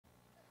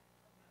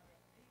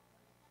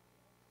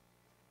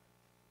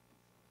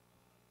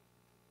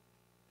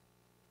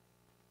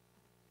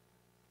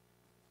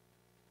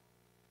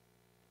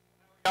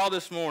y'all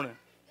this morning?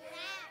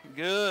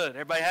 Good.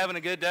 Everybody having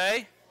a good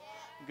day?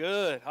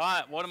 Good. All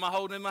right. What am I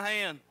holding in my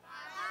hand?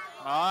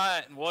 All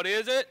right. And what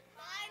is it?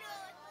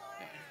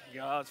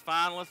 God's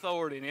final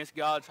authority, and it's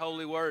God's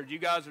holy word. You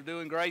guys are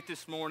doing great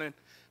this morning.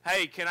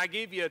 Hey, can I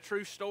give you a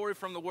true story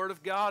from the Word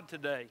of God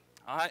today?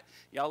 All right.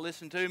 Y'all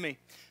listen to me.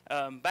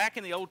 Back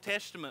in the Old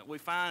Testament, we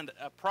find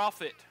a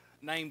prophet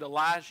named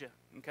Elijah.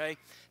 Okay,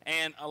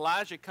 and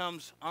Elijah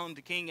comes on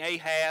to King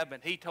Ahab,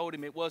 and he told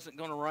him it wasn't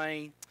going to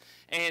rain.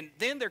 And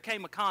then there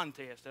came a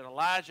contest that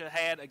Elijah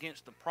had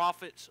against the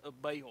prophets of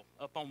Baal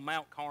up on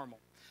Mount Carmel.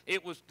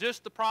 It was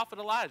just the prophet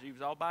Elijah. He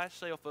was all by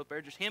himself up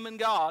there, just him and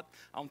God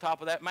on top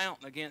of that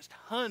mountain against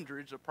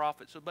hundreds of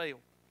prophets of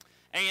Baal.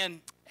 And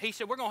he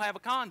said, we're going to have a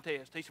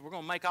contest. He said, we're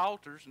going to make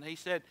altars. And he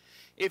said,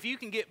 if you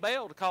can get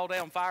Baal to call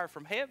down fire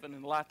from heaven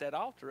and light that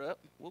altar up,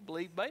 we'll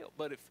believe Baal.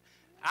 But if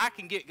I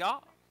can get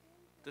God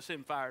to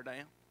send fire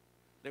down,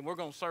 then we're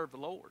going to serve the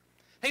Lord.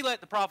 He let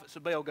the prophets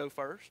of Baal go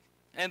first,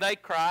 and they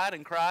cried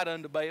and cried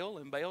unto Baal,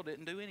 and Baal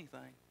didn't do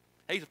anything.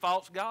 He's a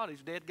false god. He's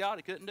a dead god.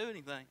 He couldn't do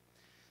anything.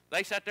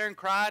 They sat there and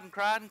cried and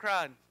cried and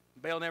cried.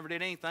 Baal never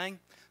did anything.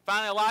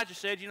 Finally, Elijah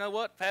said, you know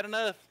what? I've had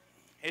enough.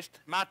 It's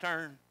my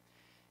turn.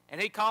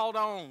 And he called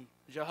on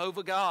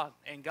Jehovah God,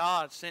 and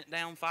God sent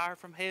down fire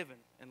from heaven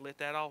and lit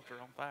that altar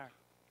on fire.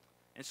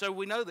 And so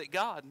we know that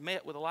God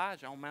met with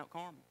Elijah on Mount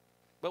Carmel.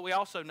 But we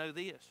also know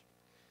this,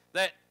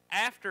 that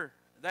after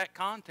that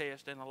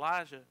contest and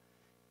Elijah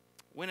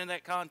winning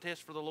that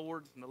contest for the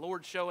Lord, and the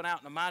Lord showing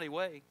out in a mighty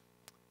way,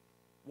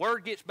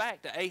 word gets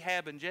back to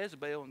Ahab and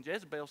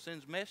Jezebel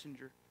sends a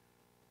messenger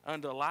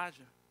unto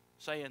Elijah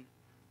saying,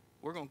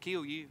 we're going to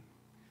kill you.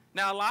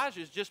 Now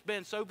Elijah's just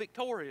been so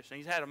victorious, and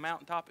he's had a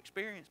mountaintop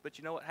experience, but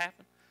you know what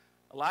happened?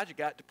 Elijah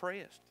got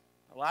depressed.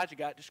 Elijah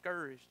got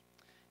discouraged.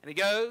 And he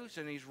goes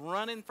and he's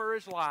running for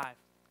his life.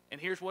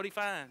 And here's what he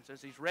finds.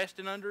 As he's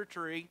resting under a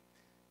tree,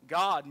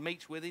 God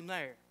meets with him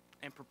there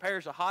and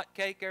prepares a hot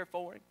cake there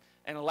for him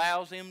and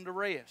allows him to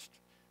rest.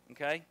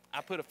 Okay?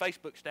 I put a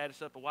Facebook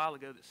status up a while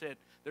ago that said,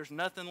 there's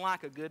nothing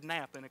like a good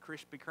nap and a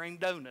Krispy Kreme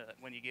donut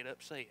when you get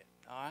upset.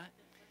 All right?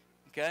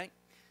 Okay?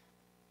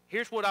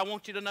 Here's what I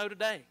want you to know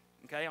today.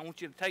 Okay? I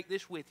want you to take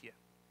this with you.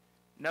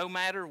 No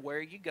matter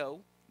where you go,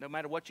 no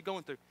matter what you're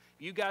going through,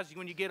 you guys,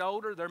 when you get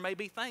older, there may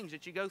be things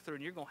that you go through,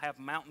 and you're going to have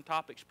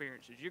mountaintop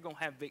experiences. You're going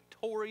to have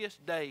victorious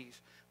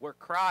days where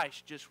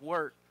Christ just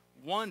worked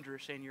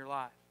wondrous in your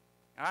life.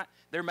 All right?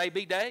 There may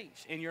be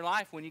days in your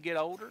life when you get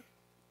older.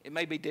 It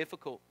may be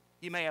difficult.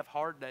 You may have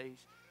hard days.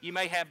 You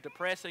may have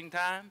depressing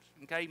times.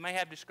 Okay? You may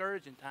have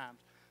discouraging times.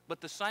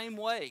 But the same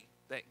way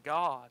that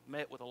God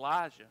met with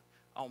Elijah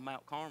on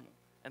Mount Carmel,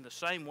 and the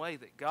same way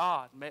that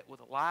God met with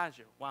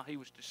Elijah while he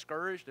was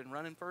discouraged and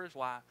running for his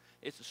life,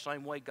 it's the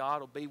same way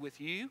God will be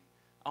with you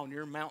on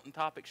your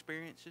mountaintop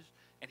experiences,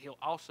 and he'll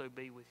also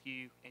be with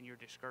you in your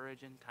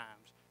discouraging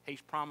times.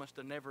 He's promised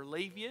to never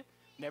leave you,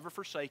 never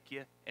forsake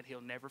you, and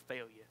he'll never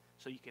fail you.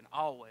 So you can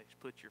always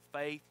put your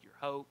faith, your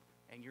hope,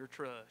 and your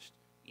trust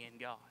in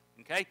God.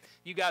 Okay?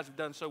 You guys have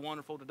done so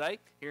wonderful today.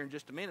 Here in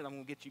just a minute, I'm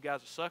going to get you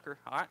guys a sucker.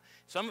 All right?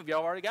 Some of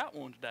y'all already got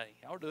one today.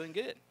 Y'all are doing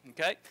good.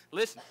 Okay?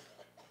 Listen.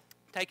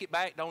 Take it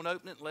back. Don't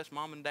open it unless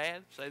mom and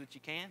dad say that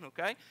you can,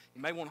 okay?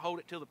 You may want to hold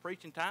it till the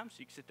preaching time so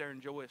you can sit there and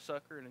enjoy a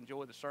sucker and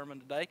enjoy the sermon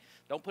today.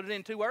 Don't put it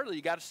in too early.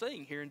 You got to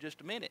sing here in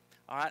just a minute.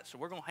 All right, so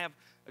we're going to have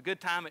a good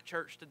time at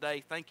church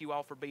today. Thank you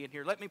all for being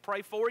here. Let me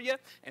pray for you,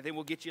 and then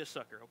we'll get you a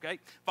sucker, okay?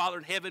 Father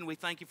in heaven, we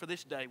thank you for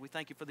this day. We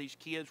thank you for these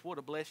kids. What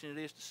a blessing it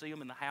is to see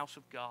them in the house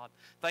of God.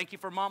 Thank you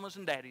for mamas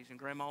and daddies and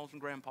grandmas and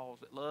grandpas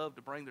that love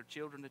to bring their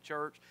children to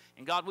church.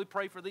 And God, we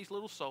pray for these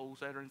little souls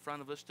that are in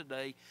front of us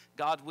today.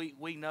 God,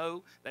 we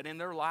know that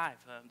in their life,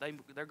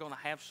 they're going to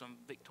have some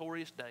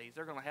victorious days.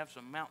 They're going to have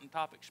some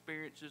mountaintop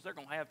experiences. They're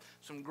going to have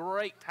some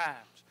great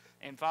times.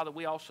 And, Father,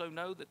 we also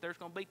know that there's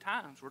going to be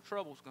times where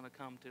trouble's going to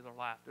come to their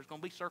life. There's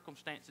going to be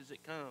circumstances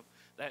that come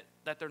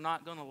that they're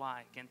not going to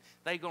like. And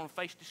they're going to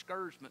face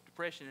discouragement,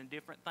 depression, and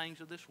different things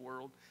of this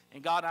world.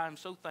 And, God, I am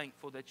so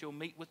thankful that you'll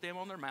meet with them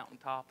on their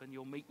mountaintop and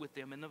you'll meet with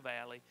them in the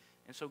valley.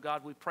 And so,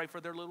 God, we pray for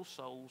their little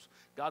souls.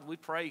 God, we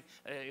pray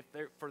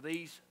for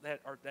these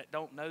that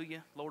don't know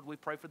you. Lord, we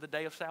pray for the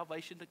day of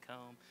salvation to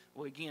come.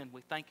 Well, again,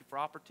 we thank you for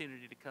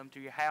opportunity to come to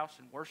your house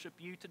and worship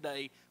you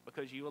today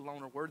because you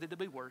alone are worthy to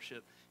be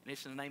worshiped. And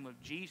it's in the name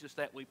of Jesus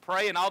that we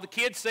pray. And all the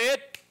kids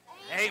said,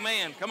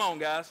 amen. Come on,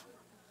 guys.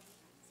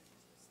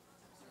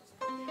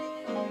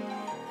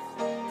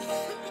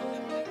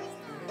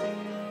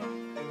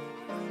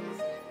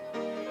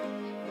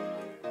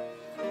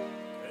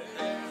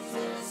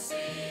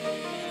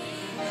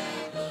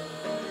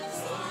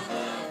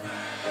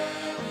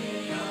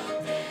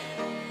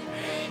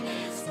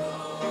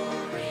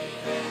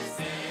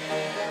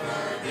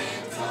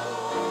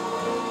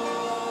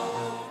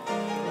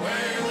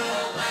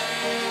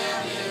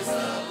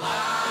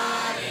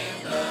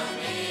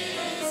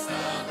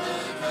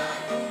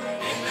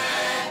 In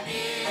that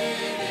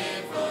beautiful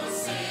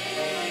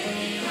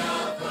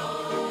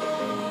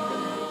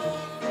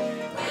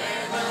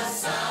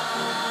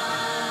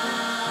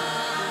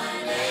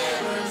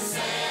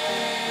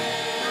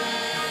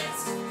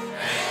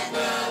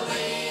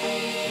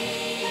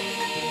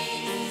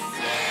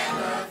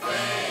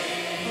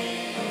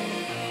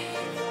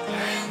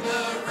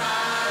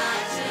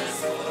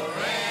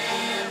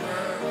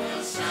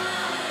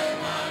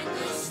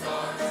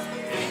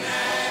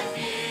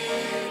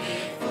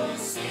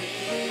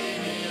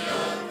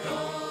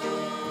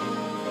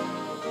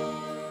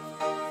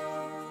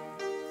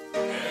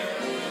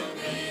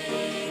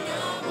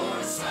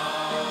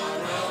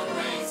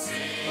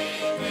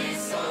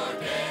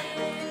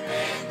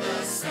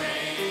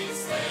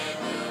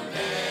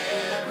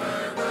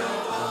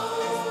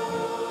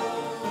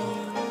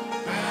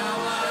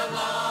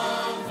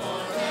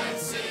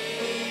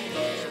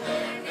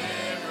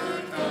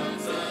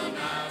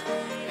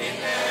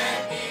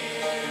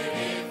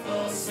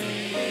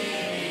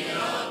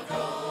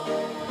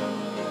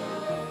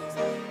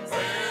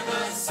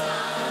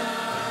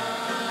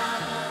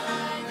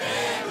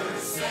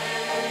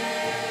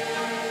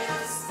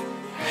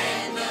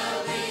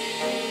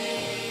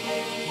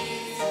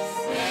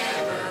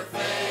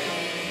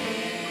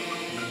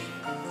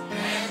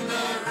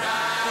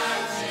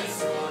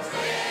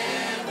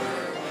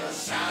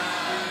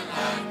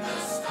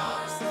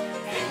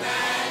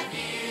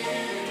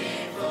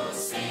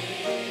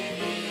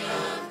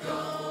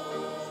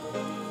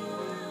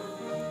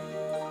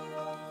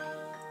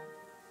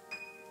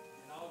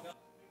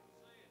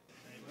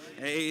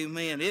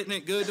Amen. Isn't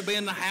it good to be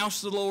in the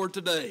house of the Lord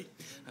today?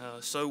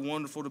 So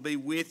wonderful to be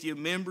with you,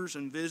 members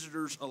and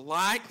visitors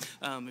alike.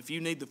 If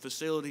you need the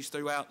facilities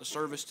throughout the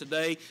service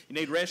today, you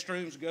need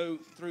restrooms, go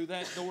through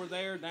that door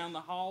there down the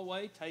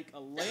hallway, take a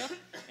left,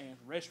 and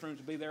restrooms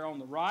will be there on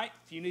the right.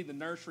 If you need the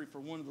nursery for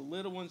one of the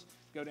little ones,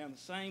 go down the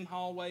same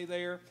hallway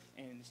there,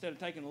 and instead of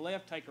taking a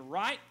left, take a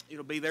right.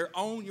 It'll be there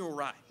on your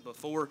right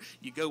before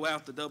you go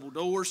out the double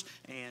doors.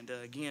 And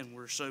again,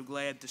 we're so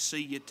glad to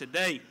see you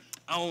today.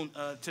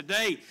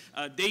 Today,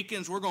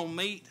 deacons, we're going to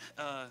meet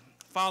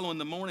following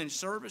the morning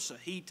service, a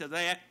heed to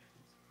that.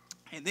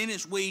 And then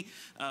as we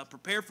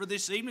prepare for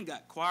this evening,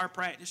 got choir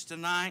practice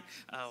tonight,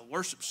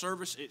 worship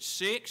service at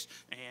 6,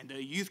 and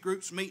youth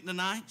groups meeting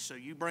tonight. So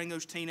you bring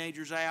those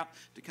teenagers out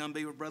to come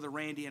be with Brother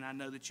Randy, and I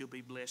know that you'll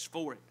be blessed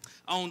for it.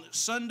 On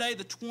Sunday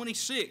the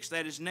 26th,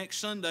 that is next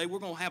Sunday, we're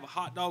going to have a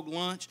hot dog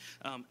lunch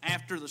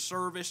after the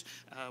service.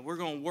 We're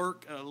going to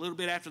work a little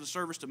bit after the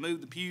service to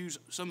move the pews,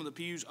 some of the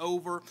pews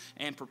over,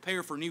 and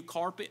prepare for new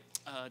carpet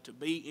to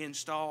be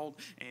installed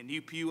and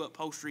new pew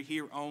upholstery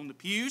here on the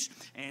pews.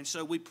 And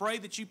so we pray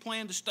that you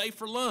plan to stay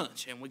for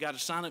lunch, and we got a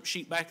sign-up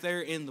sheet back there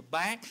in the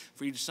back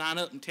for you to sign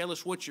up and tell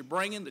us what you're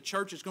bringing. The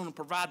church is going to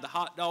provide the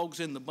hot dogs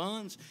and the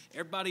buns.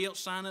 Everybody else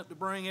sign up to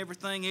bring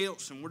everything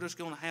else, and we're just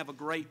going to have a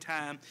great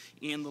time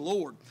in the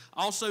Lord.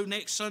 Also,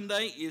 next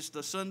Sunday is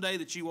the Sunday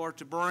that you are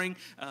to bring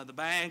the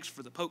bags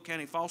for the Polk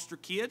County foster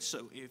kids.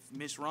 So if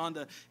Miss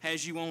Rhonda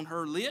has you on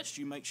her list,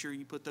 you make sure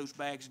you put those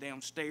bags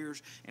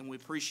downstairs, and we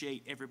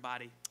appreciate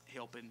everybody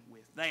helping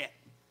with that.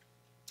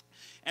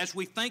 As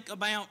we think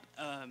about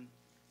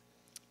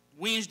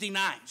Wednesday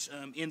nights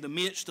in the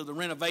midst of the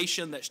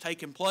renovation that's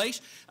taking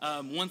place,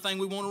 one thing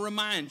we want to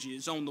remind you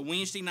is on the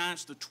Wednesday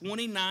nights, the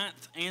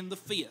 29th and the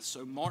 5th,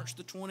 so March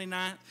the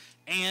 29th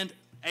and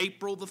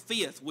April the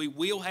 5th, we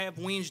will have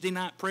Wednesday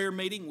night prayer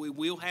meeting. We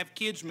will have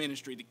kids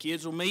ministry. The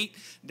kids will meet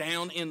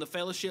down in the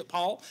fellowship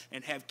hall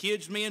and have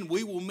kids men.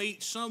 We will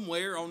meet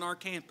somewhere on our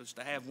campus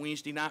to have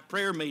Wednesday night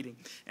prayer meeting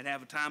and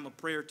have a time of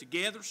prayer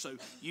together. So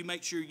you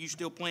make sure you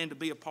still plan to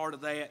be a part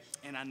of that,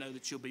 and I know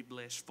that you'll be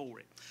blessed for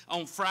it.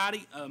 On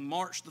Friday,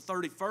 March the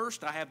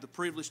 31st, I have the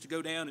privilege to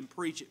go down and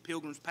preach at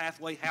Pilgrim's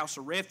Pathway House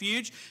of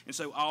Refuge. And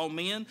so all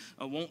men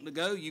wanting to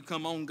go, you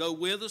come on, go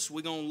with us.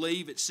 We're going to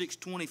leave at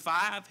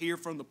 6:25 here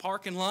from the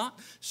parking lot.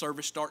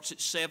 Service starts at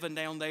 7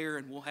 down there,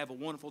 and we'll have a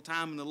wonderful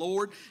time in the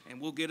Lord,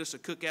 and we'll get us a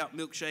cookout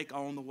milkshake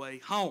on the way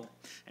home.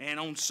 And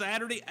on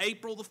Saturday,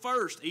 April the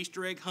 1st,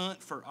 Easter egg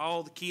hunt for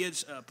all the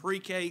kids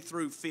pre-K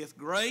through 5th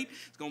grade.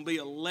 It's going to be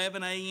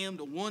 11 a.m.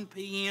 to 1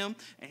 p.m.,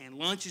 and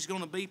lunch is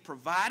going to be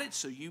provided,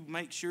 so you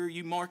make sure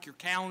you mark your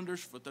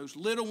calendars for those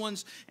little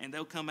ones, and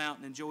they'll come out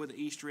and enjoy the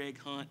Easter egg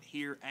hunt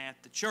here at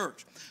the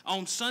church.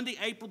 On Sunday,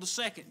 April the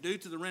 2nd, due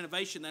to the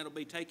renovation that'll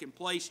be taking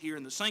place here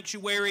in the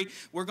sanctuary,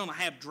 we're going to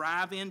have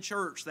drive-in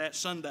church that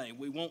Sunday.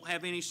 We won't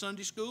have any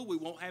Sunday school. We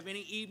won't have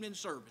any evening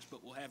service,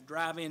 but we'll have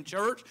drive-in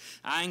church.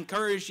 I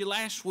encouraged you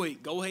last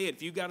week, go ahead.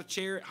 If you got a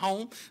chair at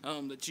home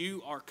that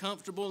you are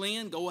comfortable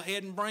in, go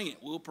ahead and bring it.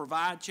 We'll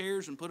provide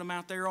chairs and put them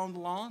out there on the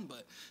lawn,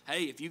 but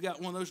hey, if you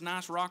got one of those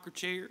nice rocker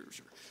chairs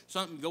or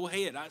something, go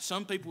ahead.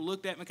 Some people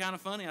looked at me kind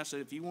of funny. I said,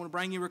 if you want to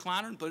bring your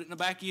recliner and put it in the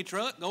back of your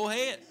truck, go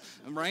ahead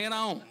and bring it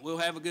on. We'll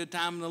have a good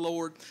time in the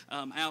Lord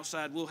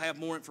outside. We'll have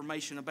more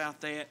information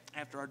about that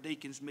after our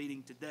deacons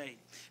meeting today.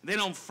 And then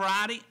on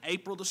Friday,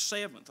 April the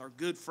 7th, our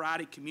Good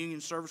Friday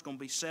communion service is going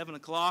to be 7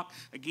 o'clock.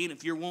 Again,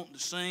 if you're wanting to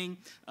sing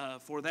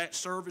for that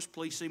service,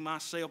 please see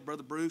myself.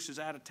 Brother Bruce is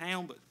out of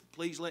town, but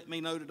please let me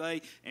know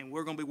today, and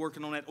we're going to be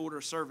working on that order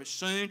of service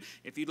soon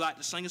if you'd like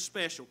to sing a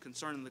special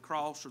concerning the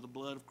cross or the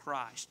blood of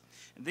Christ.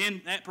 And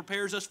then that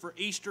prepares us for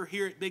Easter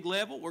here at Big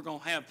Level. We're going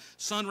to have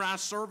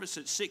sunrise service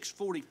at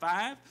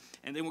 6:45,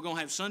 and then we're going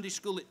to have Sunday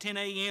school at 10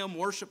 a.m.,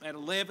 worship at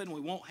 11. We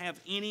won't have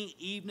any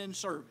evening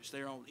service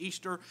there on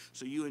Easter,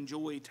 so you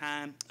enjoy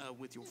time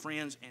with your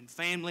friends and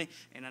family,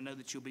 and I know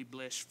that you'll be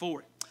blessed for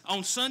it.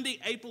 On Sunday,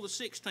 April the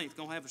 16th,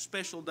 going to have a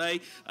special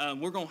day.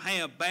 We're going to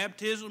have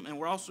baptism, and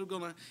we're also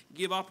going to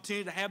give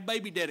opportunity to have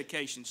baby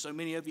dedications. So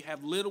many of you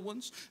have little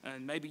ones,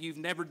 and maybe you've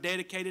never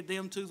dedicated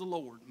them to the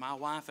Lord. My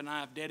wife and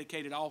I have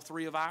dedicated all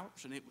 3 of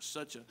ours, and it was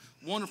such a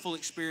wonderful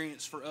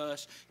experience for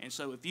us. And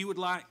so if you would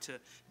like to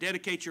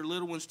dedicate your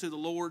little ones to the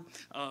Lord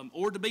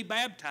or to be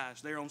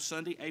baptized there on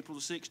Sunday, April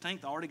the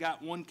 16th, I already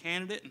got one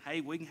candidate, and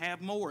hey, we can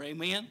have more,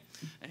 amen?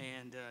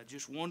 And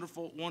just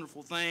wonderful,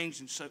 wonderful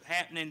things and so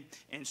happening.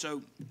 And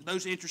so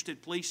those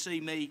interested, please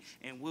see me,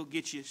 and we'll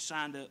get you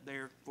signed up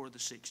there for the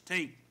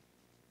 16th.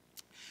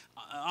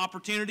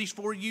 Opportunities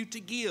for you to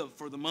give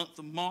for the month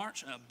of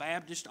March.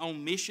 Baptist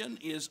on Mission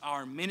is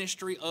our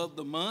ministry of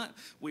the month.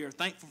 We are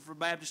thankful for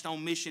Baptist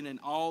on Mission and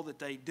all that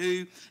they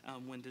do.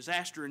 When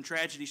disaster and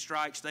tragedy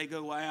strikes, they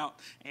go out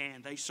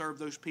and they serve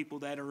those people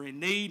that are in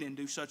need and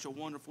do such a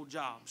wonderful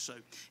job. So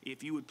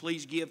if you would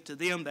please give to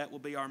them, that will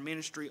be our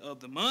ministry of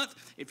the month.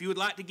 If you would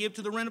like to give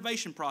to the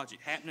renovation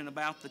project happening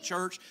about the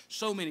church,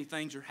 so many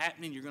things are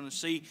happening. You're going to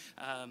see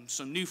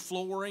some new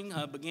flooring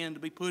begin to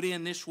be put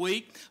in this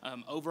week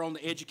over on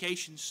the education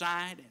dedication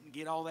side and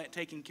get all that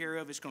taken care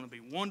of. It's going to be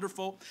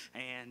wonderful.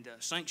 And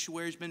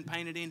sanctuary's been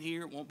painted in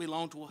here. It won't be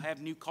long till we'll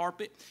have new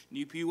carpet,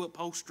 new pew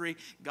upholstery.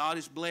 God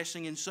is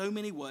blessing in so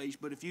many ways.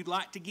 But if you'd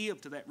like to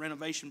give to that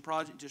renovation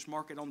project, just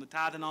mark it on the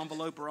tithing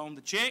envelope or on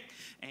the check,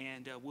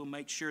 and we'll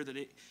make sure that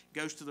it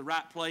goes to the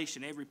right place,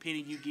 and every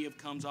penny you give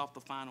comes off the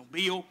final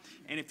bill.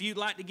 And if you'd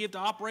like to give to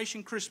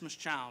Operation Christmas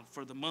Child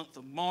for the month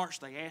of March,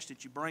 they ask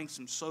that you bring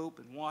some soap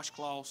and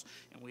washcloths,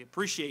 and we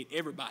appreciate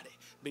everybody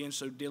being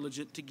so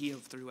diligent to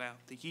give throughout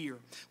the year.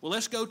 Well,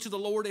 let's go to the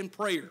Lord in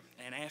prayer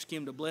and ask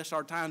Him to bless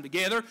our time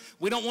together.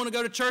 We don't want to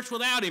go to church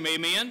without Him,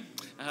 amen?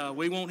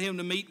 We want Him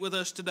to meet with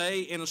us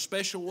today in a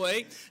special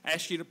way. I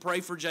ask you to pray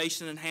for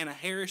Jason and Hannah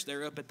Harris.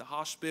 They're up at the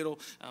hospital.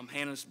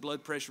 Hannah's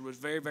blood pressure was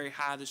very, very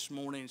high this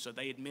morning, so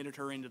they admitted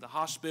her into the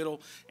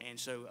hospital, and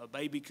so a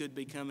baby could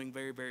be coming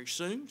very, very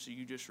soon. So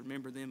you just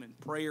remember them in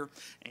prayer,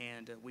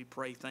 and we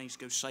pray things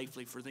go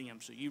safely for them.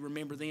 So you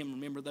remember them,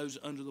 remember those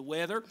under the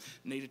weather,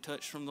 need a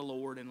touch from the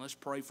Lord, and let's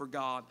pray for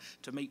God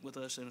to meet with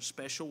us in a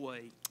special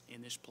way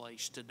in this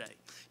place today.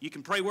 You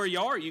can pray where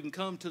you are. You can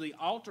come to the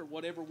altar,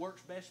 whatever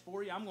works best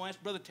for you. I'm going to ask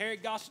Brother Terry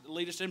Gossett to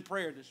lead us in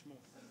prayer this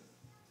morning.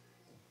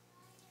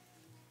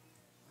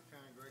 My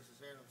kind,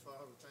 gracious Heavenly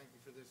Father, thank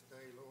you for this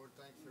day, Lord.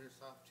 Thank you for this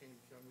opportunity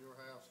to come to your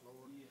house,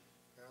 Lord. Yeah.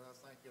 God, I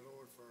thank you,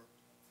 Lord, for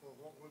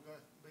what we're going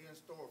to be in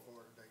store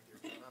for today, dear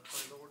God. I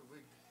pray, Lord,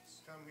 we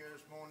come here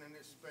this morning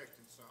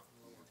expecting something,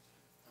 Lord.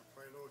 I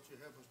pray, Lord, you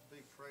help us to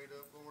be prayed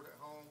up, Lord, at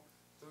home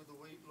through the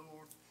week,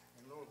 Lord.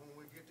 And Lord, when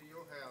we get to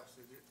your house,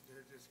 you're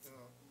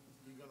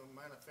going to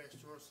manifest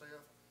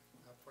yourself.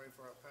 I pray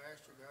for our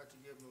pastor, God, to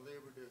give him the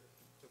liberty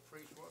to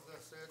preach what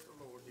thus said the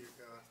Lord, dear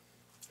God.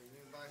 If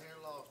anybody here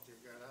lost, dear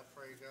God, I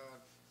pray,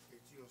 God,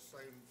 that you'll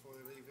save them before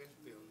they leave this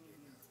building, dear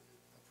God.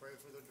 I pray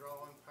for the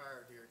drawing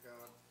power, dear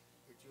God,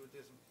 that you'll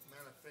just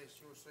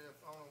manifest yourself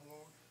on them,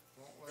 Lord.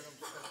 Won't let them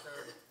sit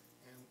there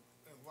and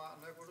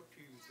whiten over the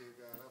pews, dear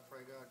God. I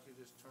pray, God, you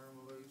just turn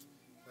them loose.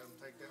 Let them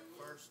take that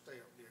first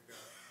step, dear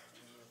God.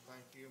 And I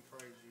thank you and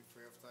praise you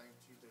for everything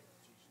that you do. In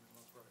Jesus' name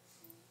I pray.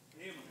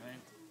 Amen.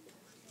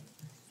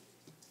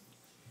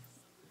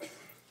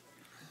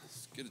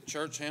 Let's get a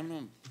church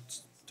hymn.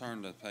 Let's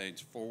turn to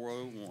page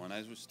 401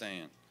 as we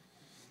stand.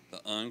 The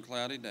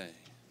uncloudy day.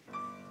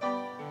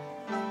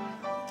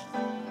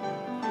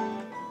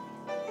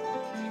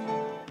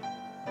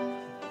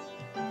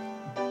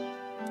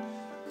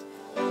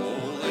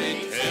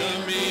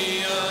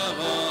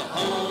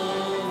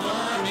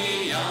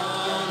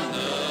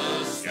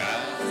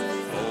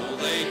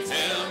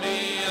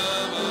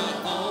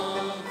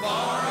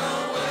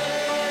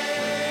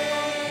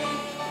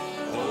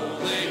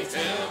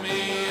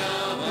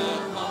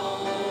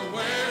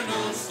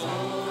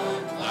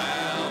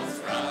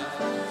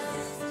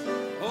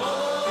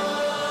 Oh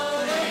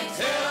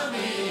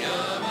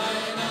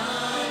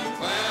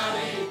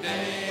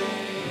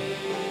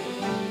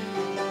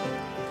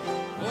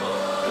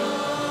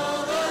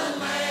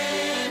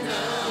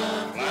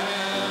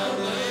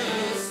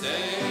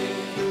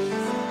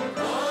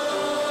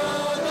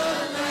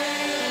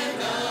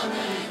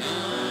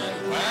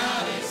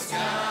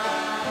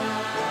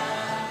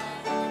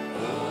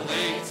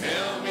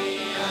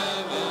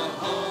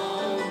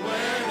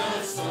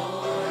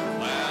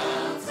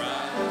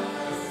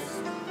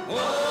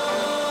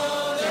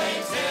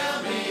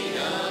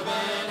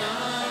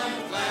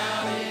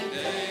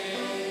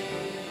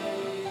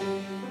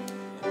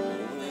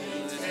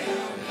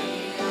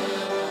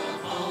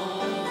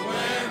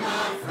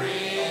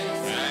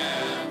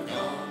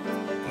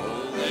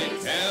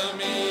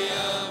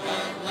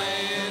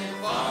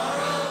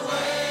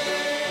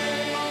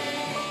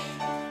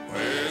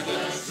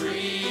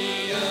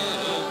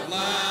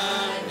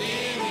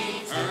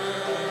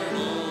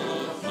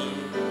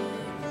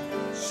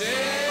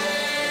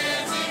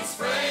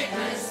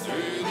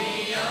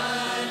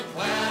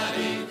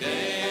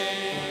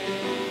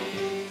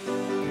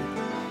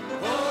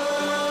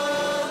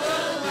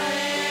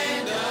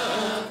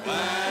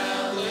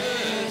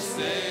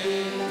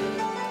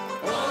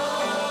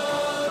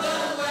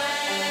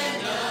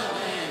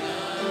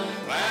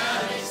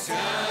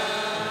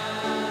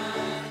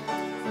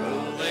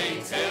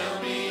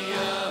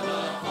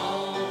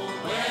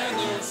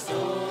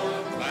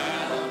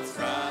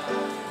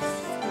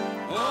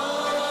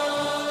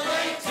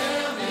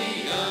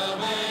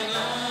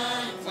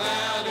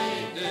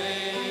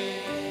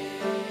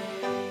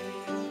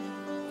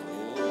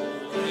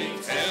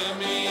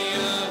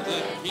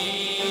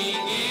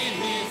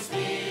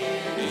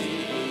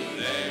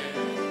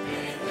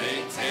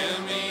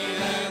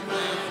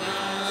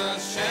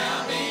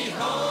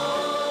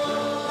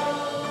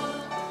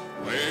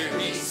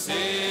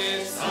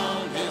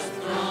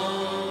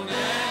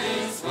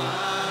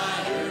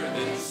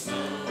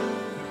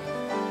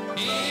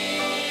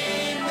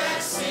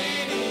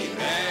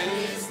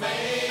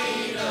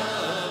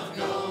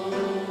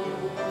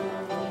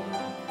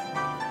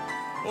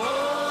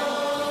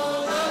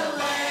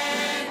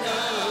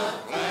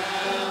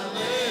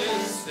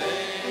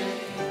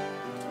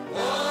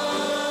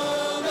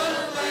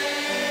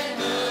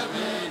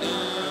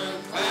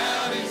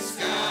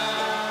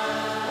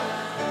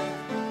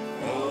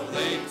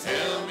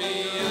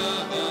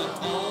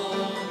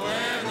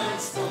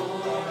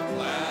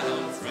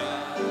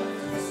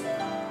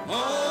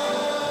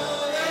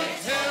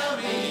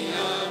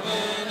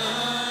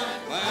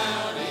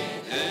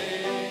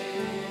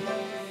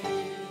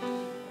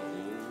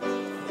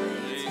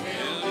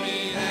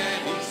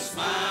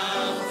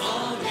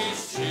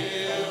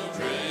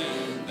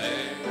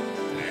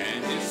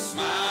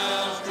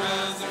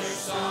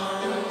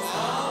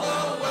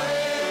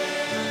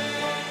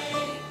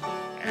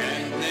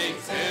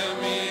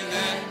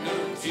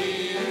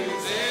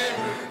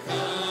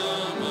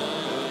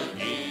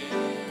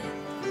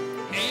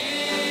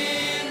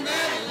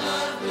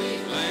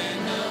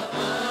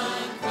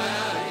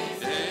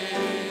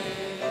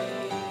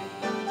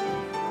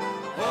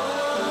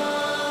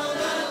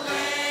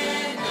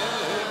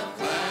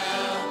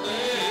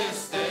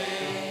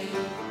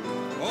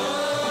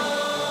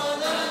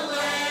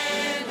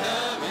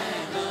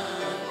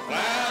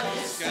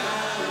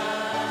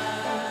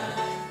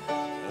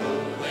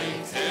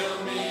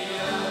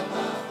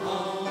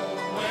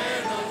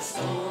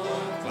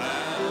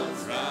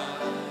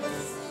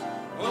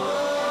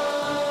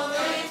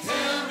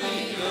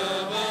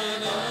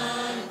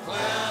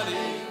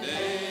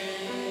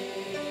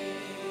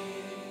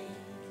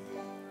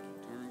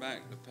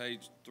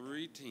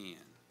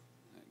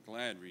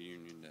glad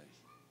reunion day.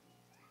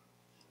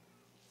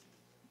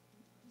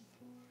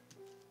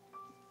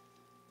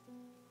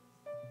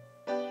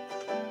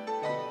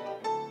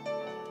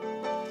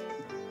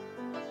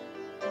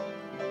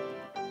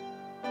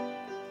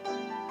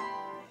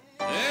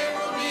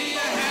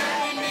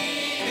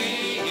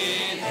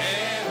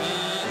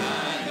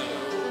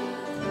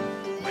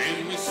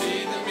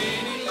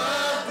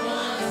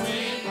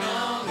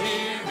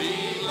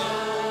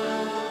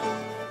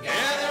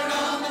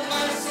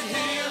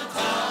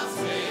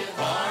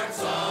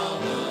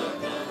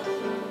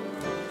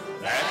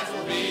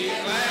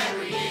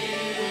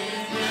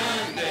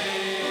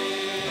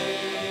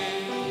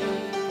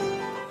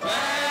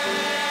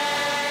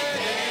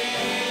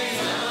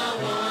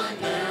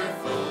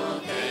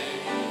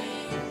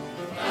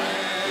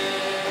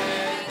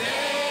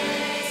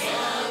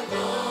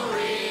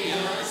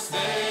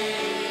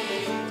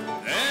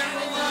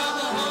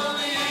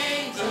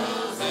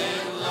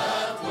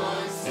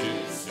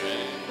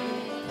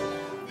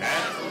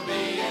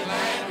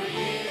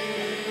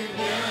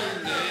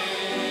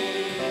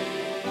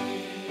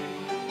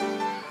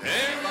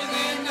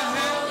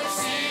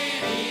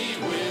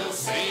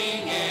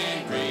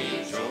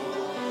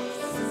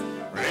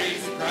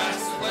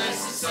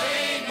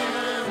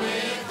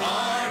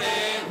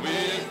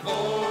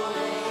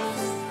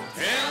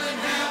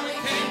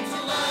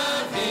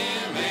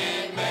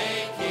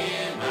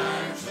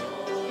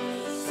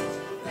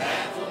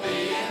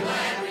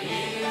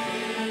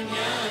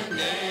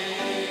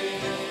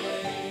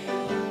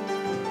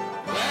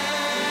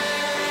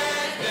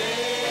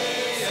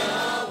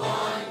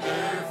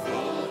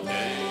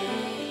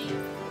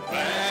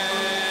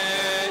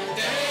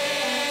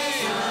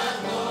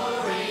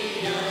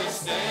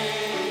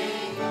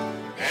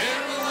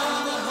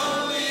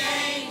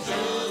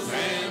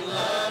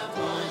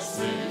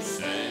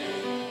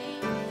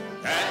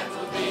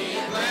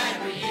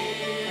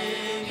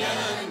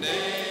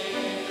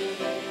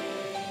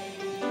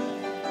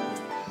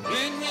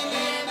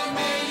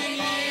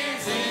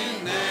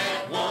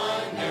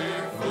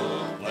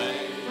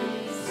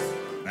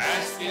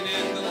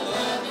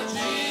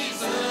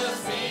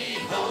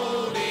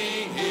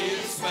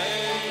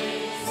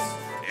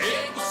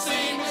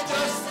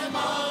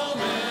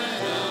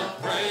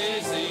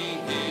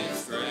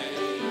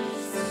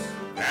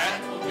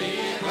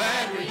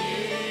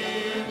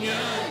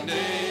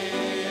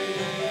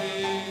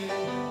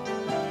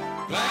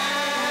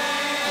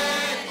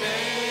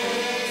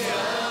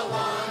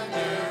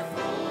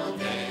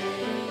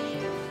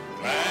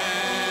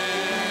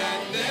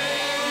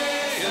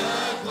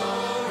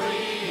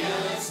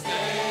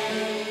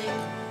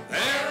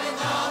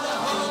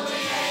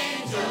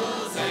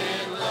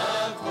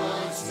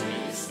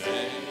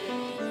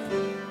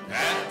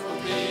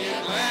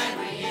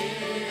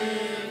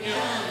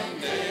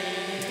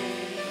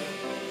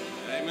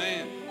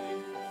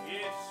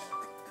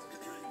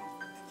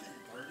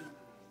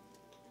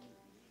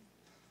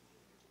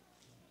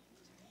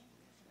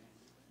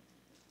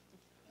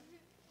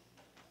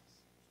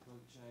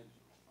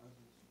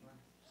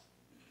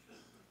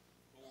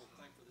 Lord,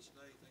 thank you for this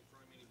day. Thank you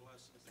for many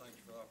blessings. Thank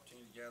you for the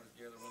opportunity to gather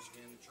together once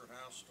again at your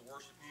house to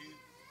worship you.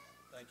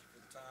 Thank you for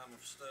the time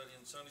of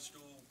studying Sunday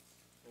school.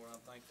 Lord,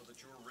 I'm thankful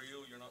that you're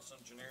real. You're not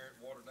some generic,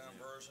 watered-down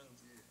version.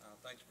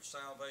 Thank you for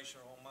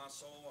salvation on my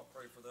soul. I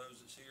pray for those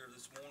that's here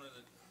this morning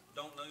that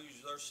don't know you as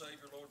their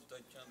Savior, Lord, that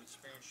they come to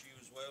experience you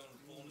as well in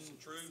the fullness and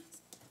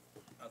truth.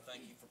 I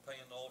thank you for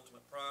paying the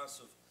ultimate price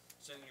of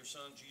sending your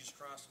Son, Jesus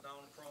Christ, to die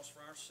on the cross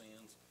for our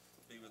sins.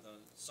 Be with the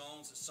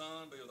songs that's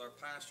sung. Be with our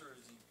pastor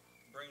as he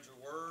brings your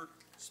word.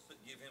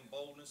 Give him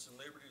boldness and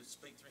liberty to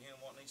speak through him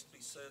what needs to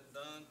be said and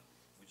done.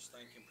 We just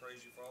thank you and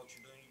praise you for all that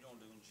you're doing. You're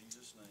going to do in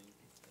Jesus' name.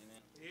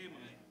 Amen.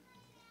 Amen.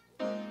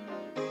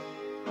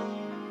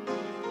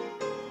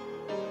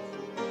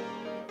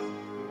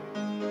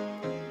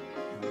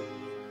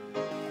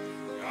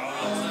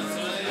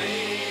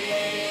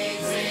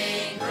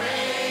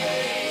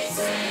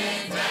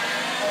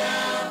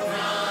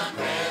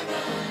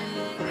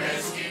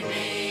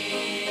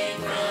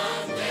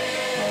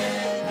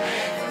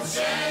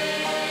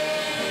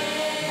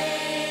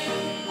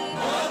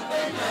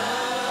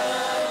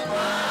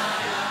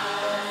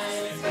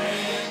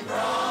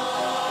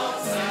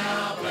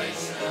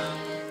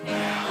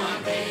 Now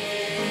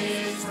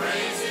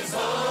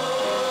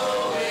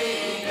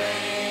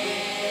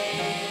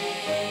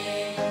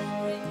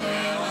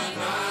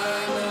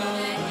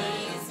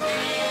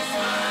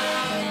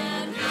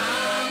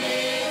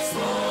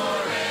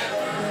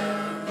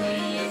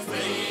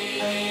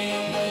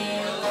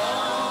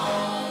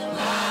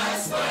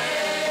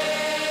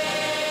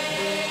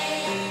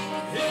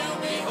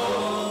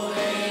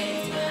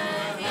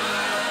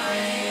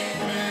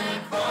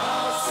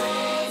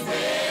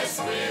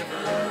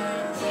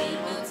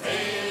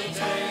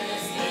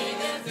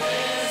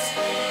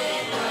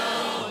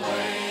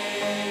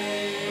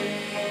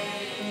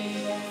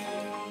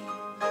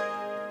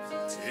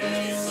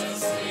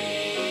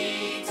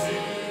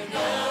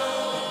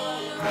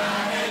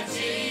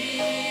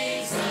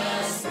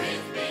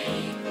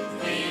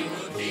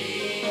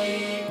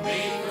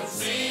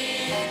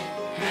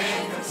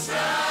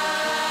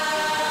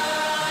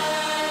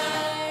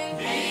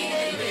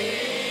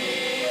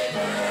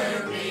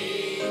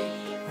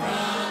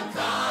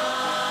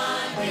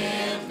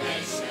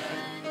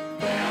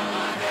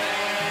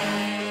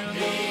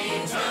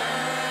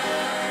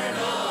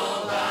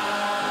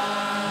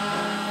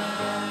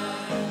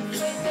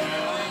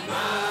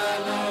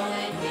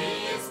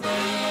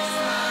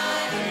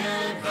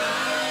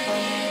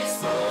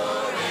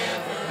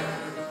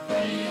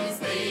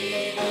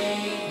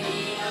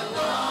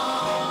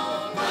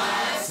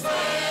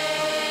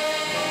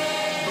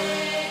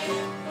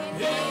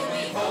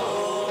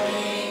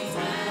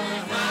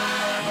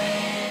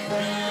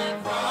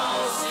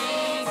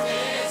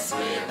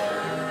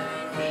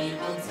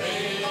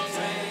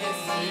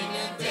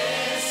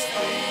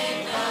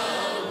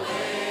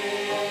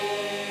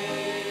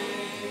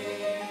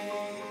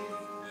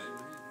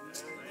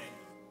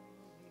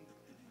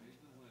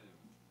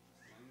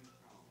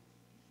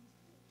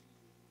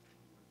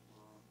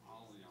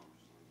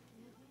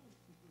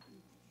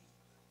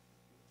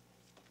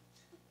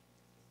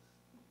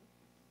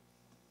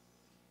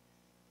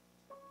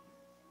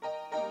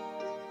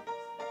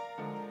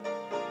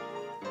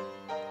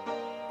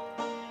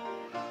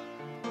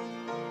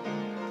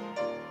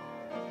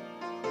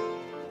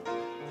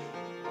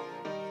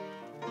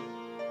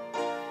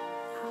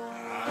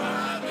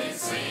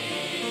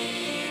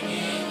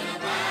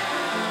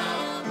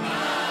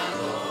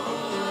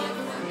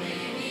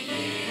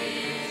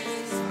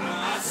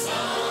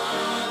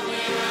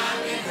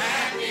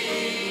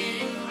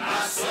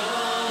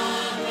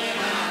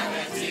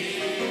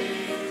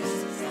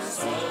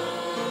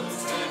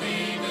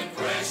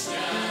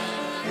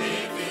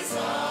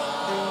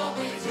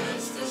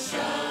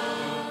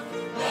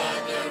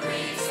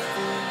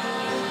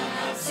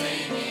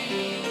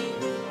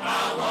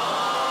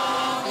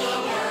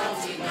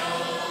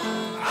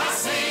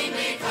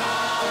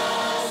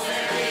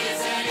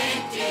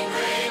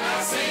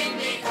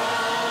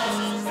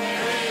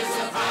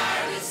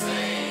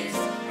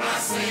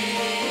As the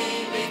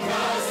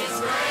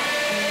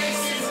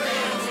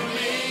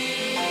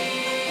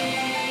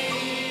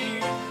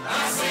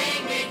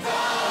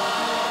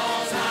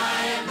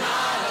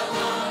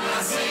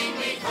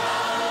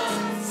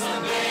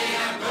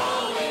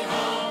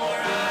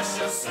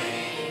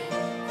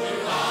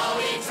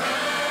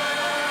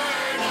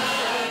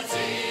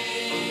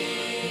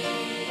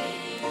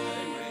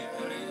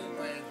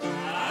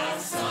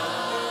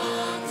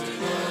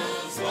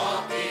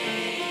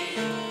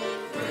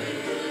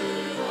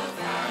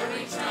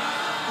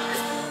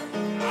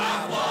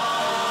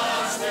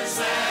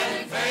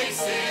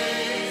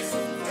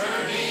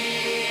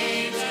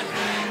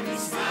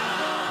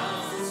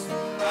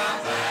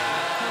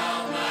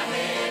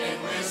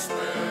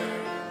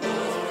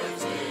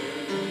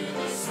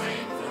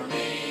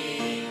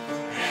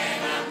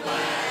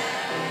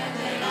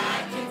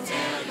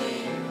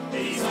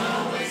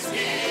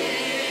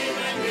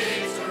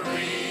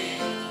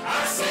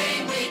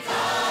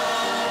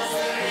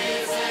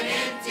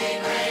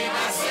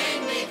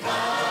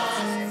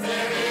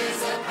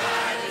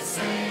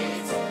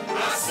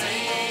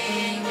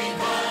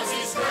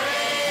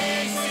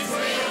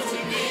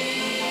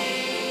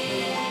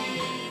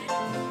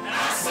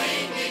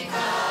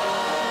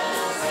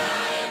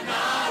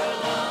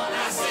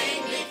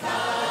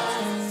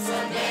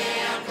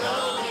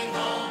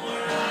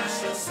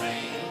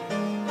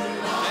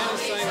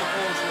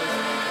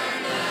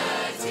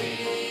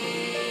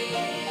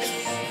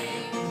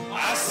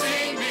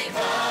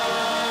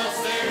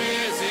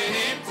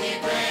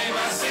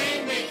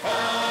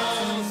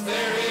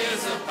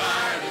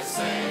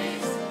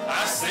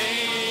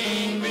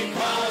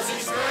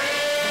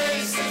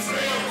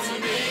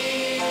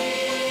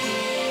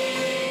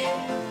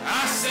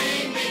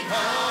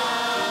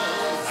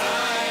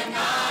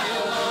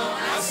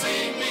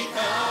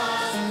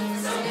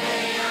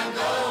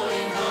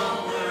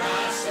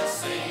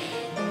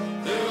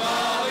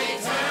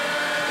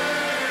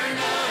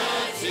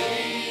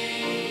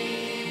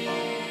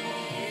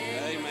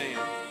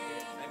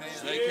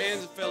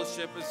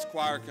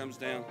choir comes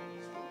down.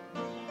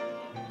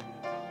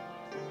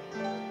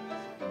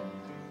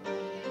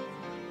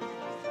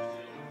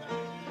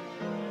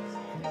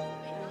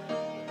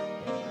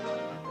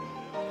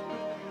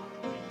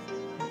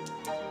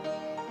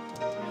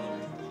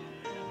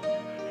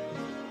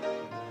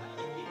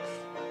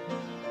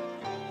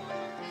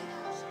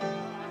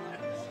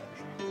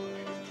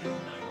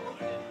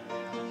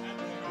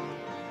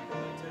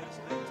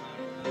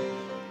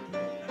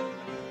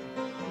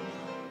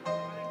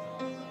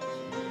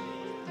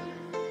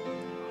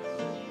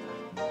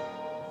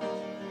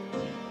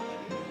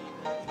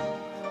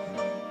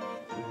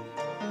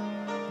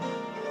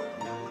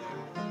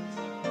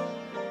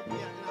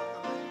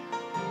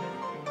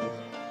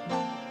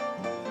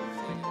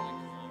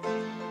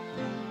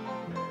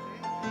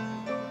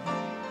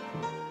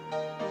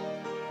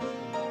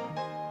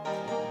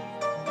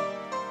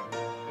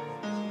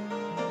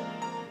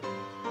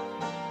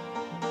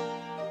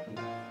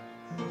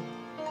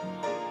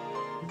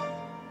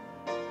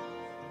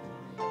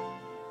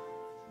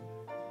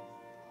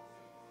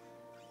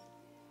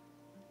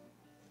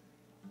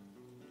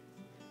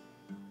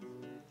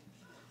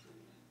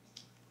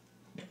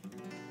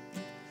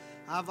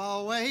 I've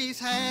always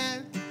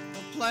had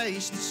a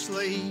place to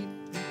sleep,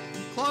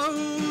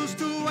 clothes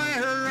to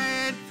wear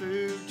and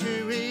food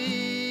to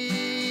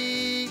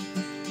eat.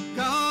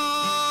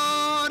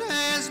 God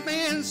has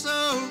been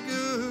so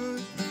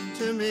good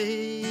to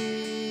me.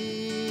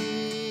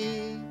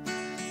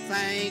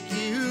 Thank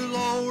you,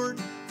 Lord,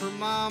 for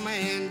Mom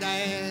and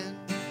Dad,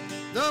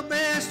 the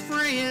best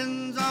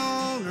friends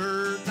on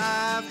earth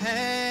I've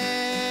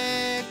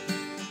had.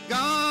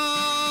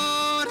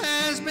 God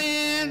has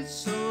been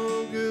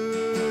so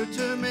good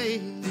to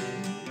me.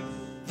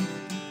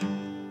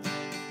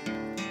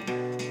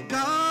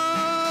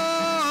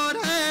 God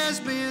has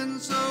been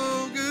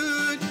so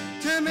good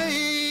to me.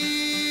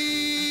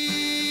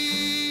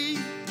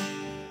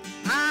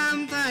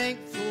 I'm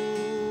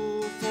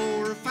thankful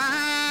for a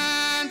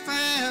fine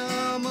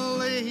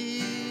family,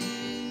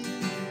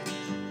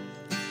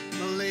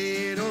 the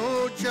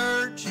little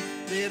church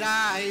that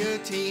I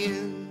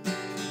attend,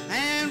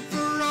 and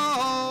for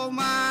all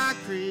my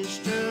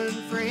Christian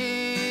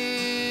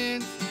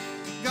friends.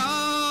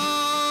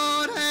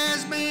 God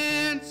has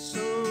been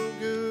so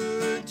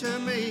good to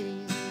me.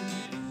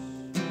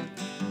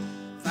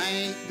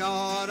 Thank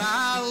God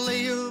I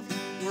live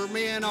where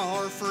men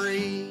are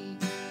free,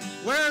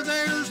 where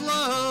there's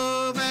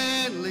love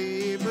and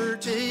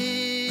liberty.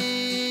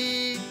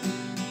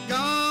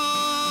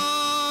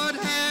 God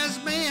has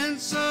been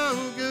so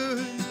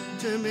good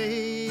to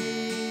me.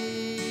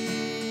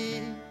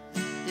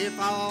 If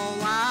all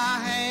I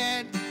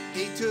had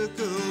He took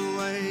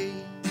away,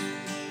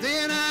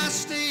 then I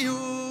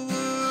still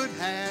would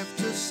have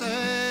to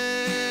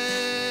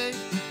say,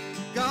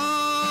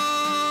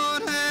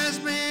 God has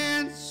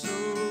been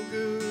so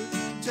good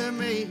to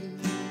me.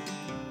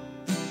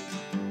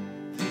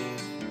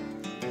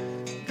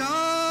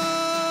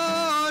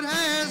 God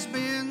has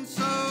been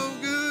so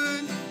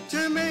good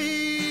to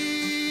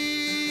me.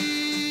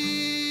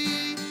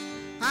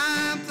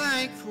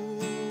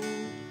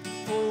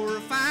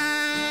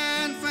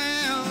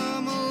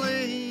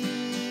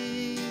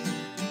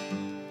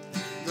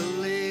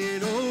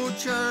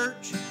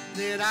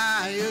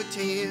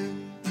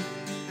 attend,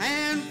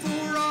 and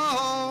for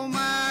all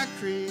my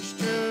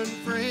Christian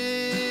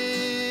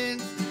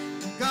friends.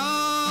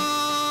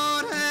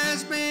 God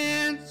has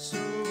been so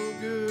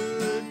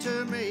good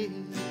to me.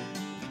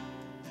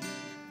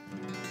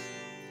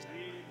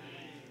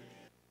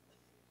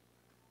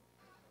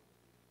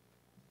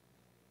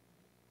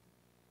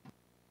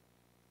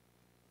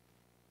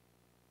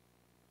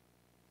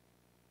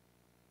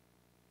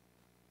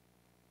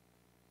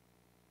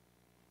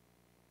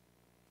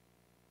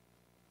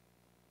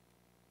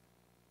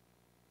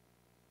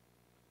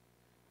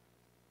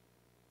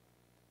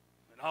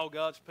 All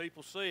God's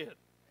people said,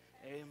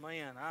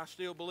 amen. I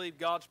still believe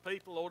God's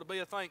people ought to be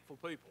a thankful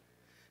people.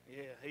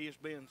 Yeah, He has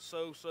been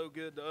so, so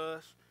good to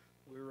us.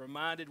 We were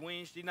reminded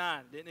Wednesday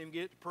night, didn't even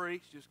get to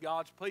preach, just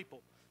God's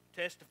people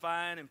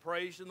testifying and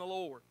praising the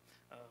Lord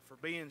for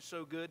being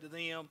so good to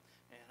them.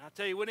 And I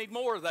tell you, we need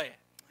more of that.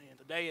 In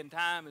the day and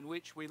time in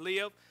which we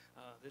live,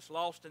 this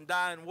lost and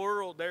dying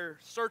world, they're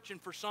searching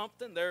for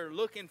something, they're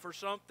looking for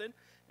something,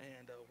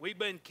 and we've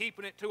been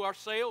keeping it to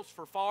ourselves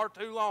for far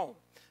too long.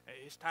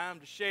 It's time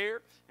to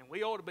share, and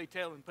we ought to be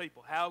telling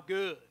people how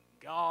good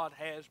God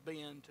has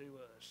been to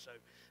us. So,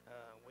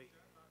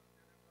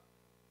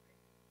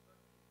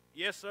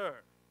 yes, sir.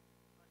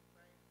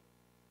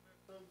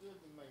 So good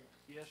to me.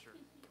 Yes, sir.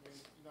 And,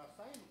 I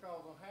sing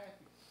because I'm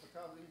happy,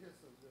 because He is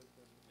so good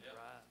to me. Yep.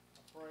 Right.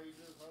 I praise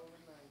His holy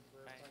name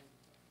for everything.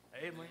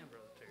 Amen,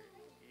 Brother Terry.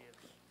 Yes.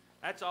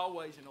 That's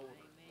always in order.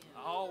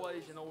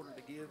 Always in order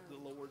to give the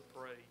Lord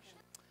praise.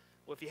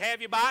 Well, if you have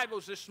your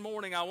Bibles this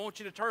morning, I want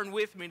you to turn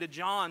with me to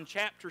John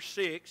chapter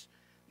 6.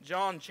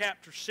 John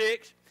chapter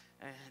 6.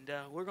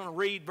 And we're going to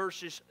read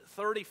verses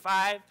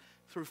 35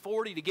 through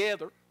 40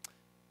 together.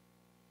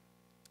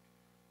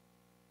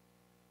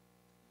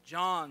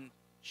 John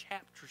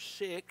chapter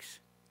 6.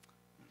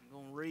 I'm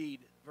going to read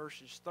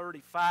verses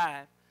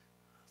 35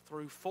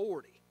 through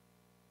 40.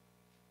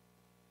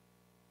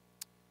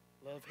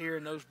 Love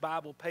hearing those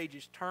Bible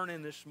pages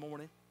turning this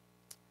morning.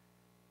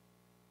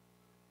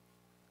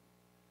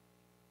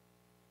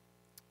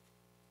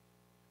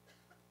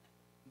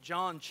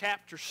 John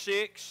chapter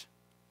 6.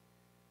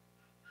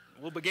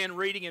 We'll begin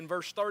reading in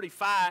verse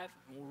 35,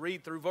 and we'll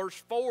read through verse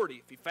 40.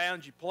 If you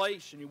found your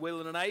place and you're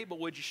willing and able,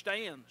 would you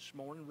stand this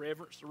morning,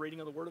 reverence the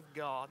reading of the Word of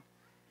God.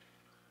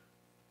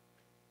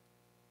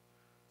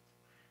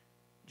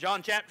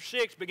 John chapter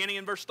 6, beginning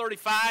in verse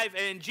 35,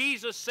 and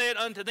Jesus said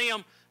unto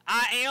them,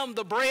 I am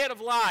the bread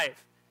of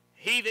life.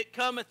 He that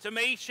cometh to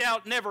me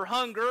shall never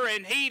hunger,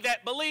 and he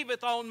that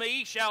believeth on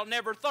me shall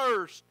never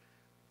thirst.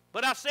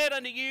 But I said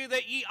unto you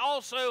that ye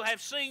also have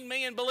seen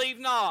me and believe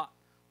not.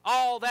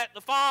 All that the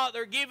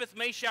Father giveth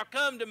me shall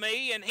come to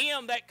me, and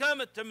him that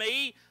cometh to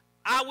me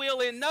I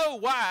will in no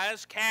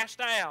wise cast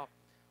out.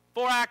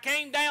 For I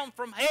came down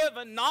from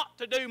heaven not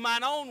to do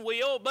mine own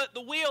will, but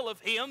the will of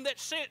him that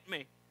sent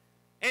me.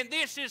 And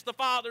this is the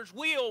Father's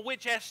will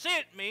which hath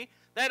sent me,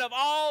 that of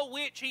all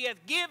which he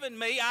hath given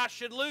me I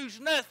should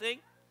lose nothing,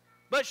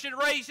 but should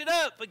raise it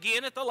up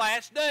again at the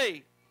last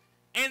day.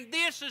 And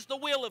this is the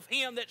will of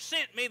him that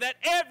sent me, that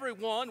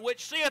everyone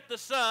which seeth the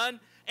Son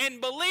and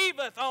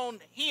believeth on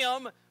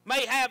him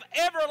may have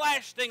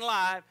everlasting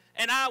life,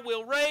 and I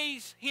will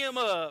raise him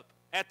up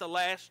at the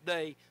last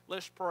day.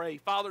 Let's pray.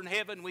 Father in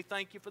heaven, we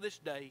thank you for this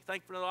day.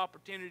 Thank you for the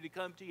opportunity to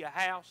come to your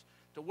house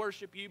to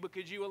worship you,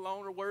 because you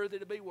alone are worthy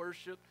to be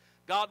worshiped.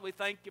 God, we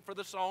thank you for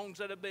the songs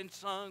that have been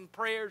sung,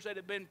 prayers that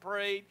have been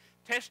prayed,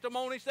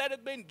 testimonies that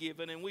have been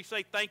given, and we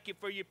say thank you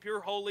for your pure,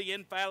 holy,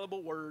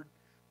 infallible word.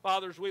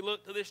 Father, as we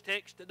look to this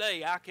text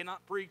today, I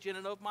cannot preach in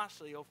and of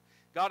myself.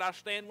 God, I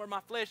stand where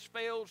my flesh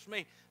fails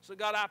me. So,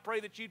 God, I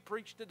pray that you'd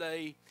preach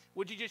today.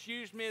 Would you just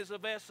use me as a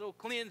vessel,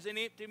 cleanse and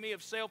empty me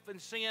of self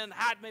and sin,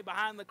 hide me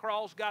behind the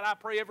cross. God, I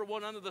pray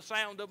everyone under the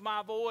sound of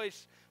my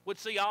voice would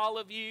see all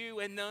of you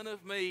and none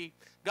of me.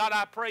 God,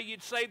 I pray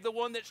you'd save the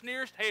one that's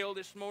nearest hell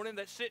this morning,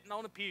 that's sitting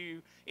on a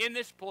pew in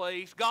this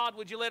place. God,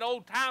 would you let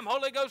old-time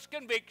Holy Ghost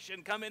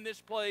conviction come in this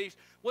place?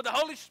 Would the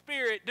Holy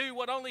Spirit do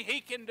what only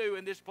he can do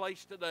in this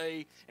place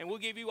today? And we'll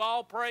give you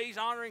all praise,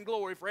 honor, and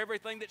glory for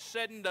everything that's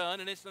said and done.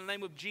 And it's in the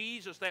name of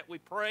Jesus that we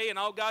pray, and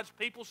all God's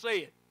people say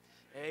it.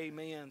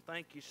 Amen.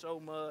 Thank you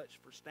so much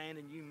for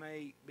standing. You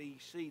may be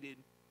seated.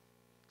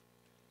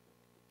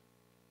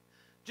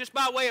 Just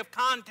by way of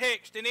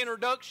context and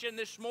introduction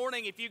this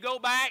morning, if you go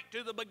back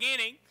to the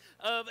beginning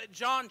of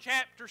John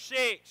chapter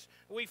 6,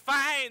 we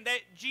find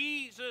that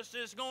Jesus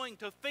is going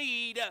to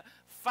feed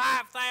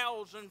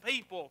 5,000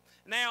 people.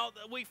 Now,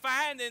 we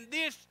find in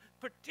this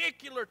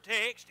particular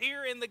text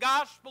here in the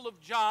Gospel of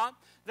John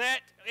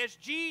that as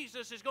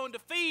Jesus is going to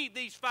feed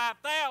these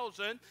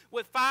 5,000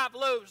 with 5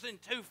 loaves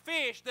and 2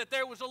 fish, that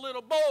there was a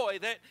little boy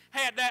that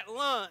had that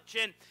lunch,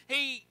 and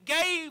he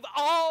gave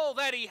all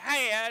that he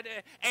had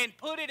and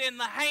put it in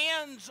the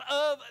hands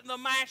of the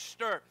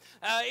master.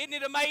 Isn't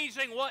it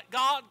amazing what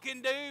God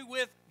can do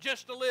with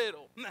just a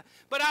little?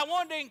 But I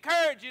want to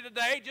encourage you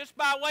today, just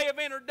by way of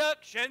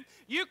introduction,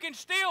 you can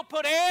still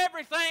put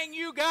everything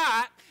you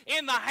got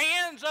in the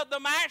hands of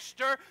the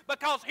master,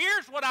 because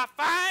here's what I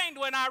find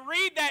when I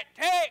read that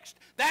text: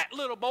 that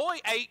little boy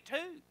ate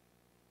too.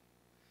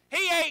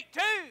 He ate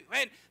too.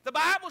 And the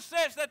Bible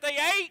says that they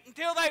ate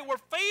until they were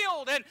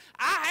filled. And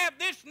I have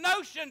this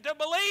notion to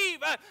believe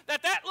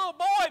that that little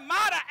boy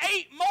might have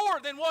ate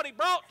more than what he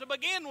brought to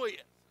begin with.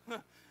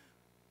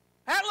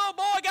 That little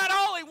boy got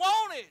all he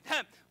wanted.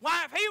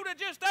 Why, if he would have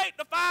just ate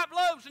the 5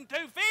 loaves and 2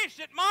 fish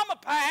that Mama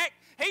packed,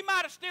 he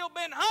might have still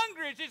been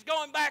hungry as he's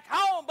going back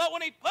home. But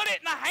when he put it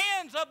in the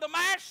hands of the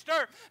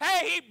master,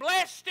 hey, he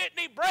blessed it and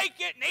he broke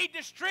it and he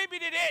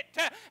distributed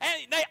it.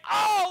 And they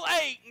all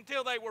ate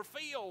until they were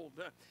filled.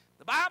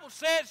 The Bible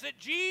says that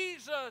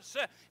Jesus,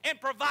 in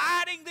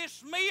providing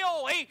this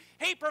meal,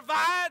 he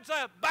provides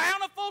a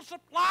bountiful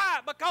supply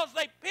because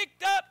they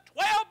picked up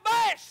 12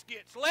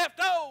 baskets left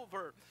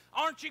over.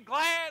 Aren't you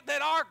glad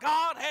that our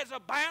God has a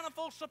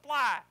bountiful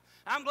supply?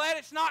 I'm glad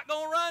it's not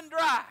going to run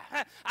dry.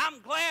 I'm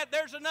glad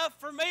there's enough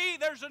for me.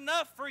 There's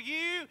enough for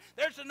you.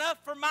 There's enough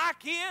for my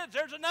kids.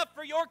 There's enough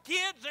for your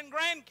kids and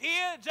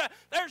grandkids.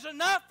 There's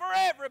enough for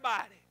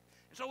everybody.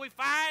 And so we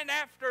find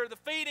after the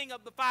feeding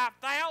of the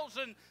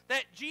 5,000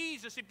 that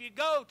Jesus, if you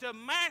go to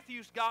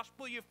Matthew's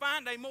gospel, you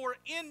find a more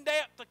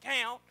in-depth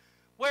account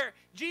where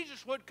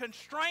Jesus would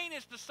constrain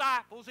his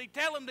disciples. He'd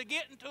tell them to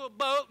get into a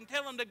boat and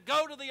tell them to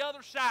go to the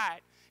other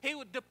side. He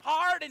would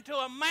depart into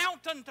a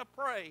mountain to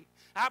pray.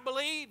 I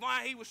believe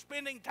while he was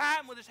spending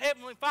time with his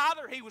heavenly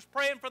Father, he was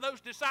praying for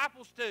those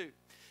disciples too.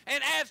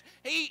 And as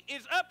he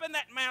is up in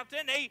that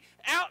mountain,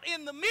 out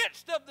in the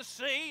midst of the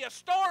sea, a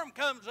storm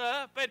comes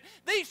up, and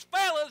these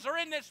fellas are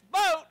in this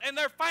boat, and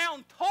they're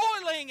found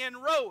toiling and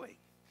rowing.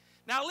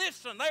 Now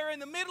listen, they're in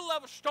the middle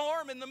of a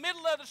storm, in the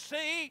middle of the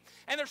sea,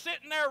 and they're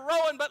sitting there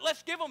rowing, but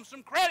let's give them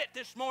some credit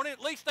this morning.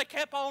 At least they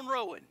kept on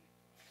rowing.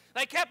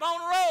 They kept on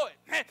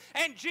rowing.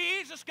 And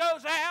Jesus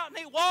goes out and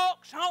he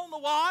walks on the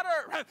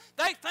water.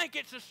 They think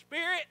it's a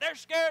spirit. They're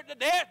scared to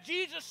death.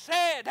 Jesus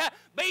said,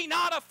 "Be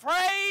not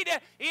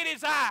afraid, it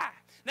is I."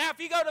 Now, if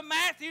you go to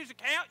Matthew's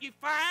account, you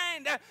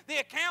find the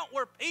account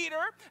where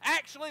Peter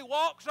actually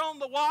walks on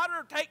the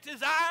water, takes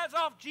his eyes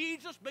off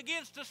Jesus,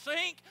 begins to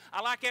sink. I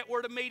like that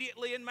word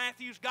immediately in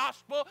Matthew's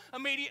gospel.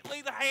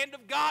 Immediately the hand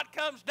of God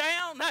comes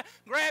down,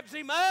 grabs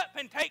him up,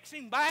 and takes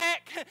him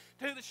back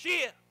to the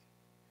ship.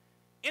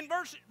 In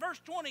verse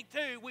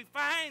 22, we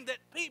find that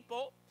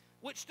people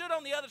which stood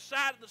on the other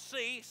side of the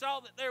sea saw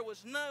that there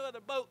was no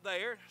other boat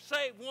there,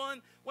 save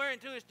one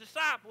whereinto his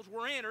disciples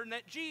were entered, and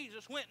that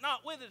Jesus went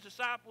not with his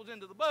disciples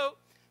into the boat,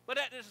 but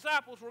that the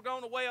disciples were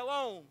gone away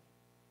alone.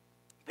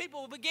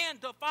 People began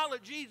to follow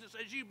Jesus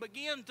as you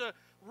begin to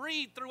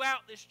read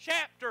throughout this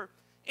chapter.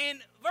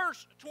 In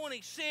verse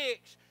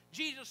 26,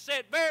 Jesus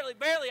said, "Verily,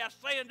 verily, I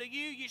say unto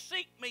you, you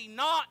seek me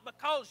not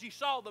because you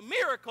saw the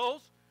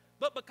miracles,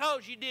 but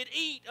because you did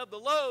eat of the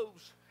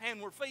loaves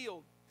and were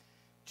filled."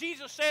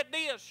 Jesus said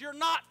this, "You're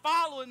not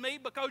following me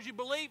because you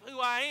believe who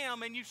I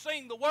am and you've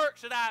seen the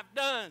works that I've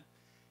done.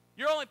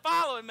 You're only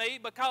following me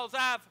because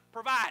I've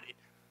provided,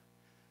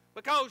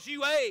 because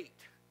you ate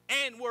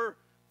and were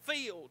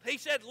filled." He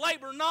said,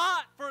 "Labor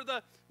not for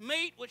the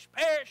meat which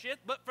perisheth,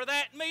 but for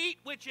that meat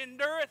which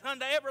endureth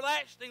unto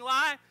everlasting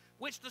life,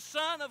 which the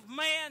Son of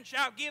Man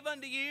shall give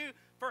unto you.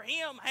 For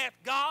him hath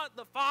God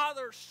the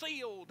Father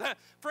sealed."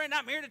 Friend,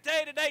 I'm here to tell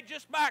you today,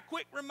 just by a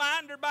quick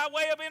reminder, by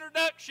way of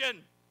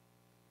introduction,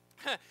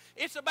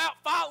 it's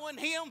about following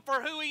him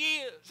for who he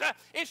is.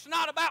 It's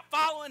not about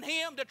following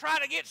him to try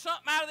to get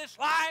something out of this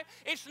life.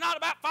 It's not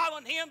about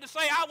following him to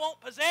say, "I want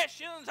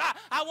possessions,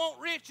 I want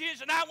riches,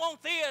 and I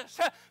want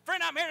this."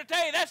 Friend, I'm here to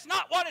tell you that's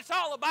not what it's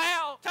all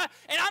about.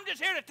 And I'm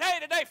just here to tell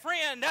you today,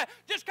 friend,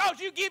 just because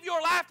you give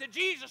your life to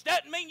Jesus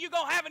doesn't mean you're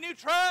going to have a new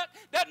truck,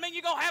 doesn't mean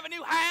you're going to have a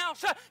new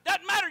house,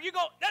 doesn't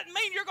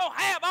mean you're going to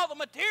have all the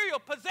material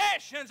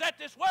possessions that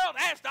this world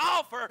has to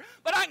offer.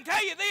 But I can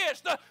tell you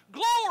this, the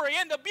glory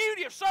and the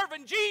beauty of serving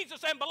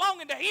Jesus and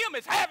belonging to him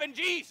is having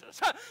Jesus.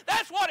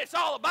 That's what it's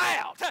all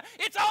about.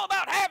 It's all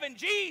about having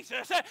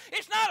Jesus.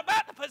 It's not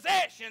about the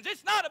possessions.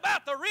 It's not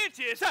about the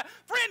riches.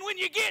 Friend, when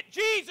you get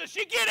Jesus,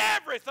 you get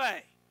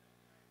everything.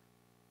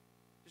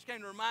 Just came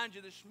to remind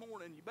you this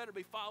morning, you better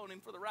be following him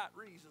for the right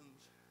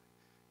reasons.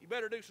 You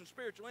better do some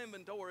spiritual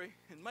inventory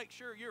and make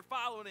sure you're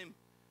following him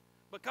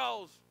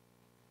because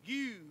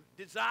you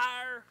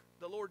desire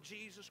the Lord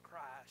Jesus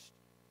Christ.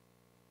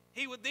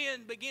 He would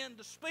then begin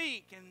to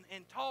speak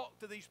and talk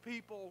to these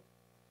people.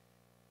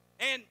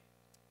 And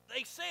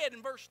they said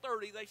in verse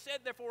 30, they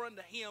said therefore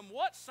unto him,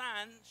 "What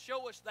sign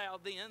showest thou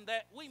then,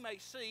 that we may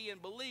see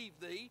and believe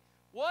thee?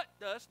 What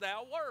dost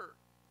thou work?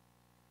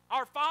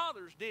 Our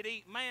fathers did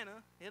eat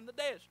manna in the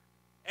desert.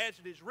 As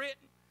it is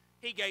written,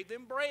 he gave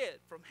them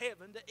bread from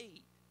heaven to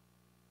eat."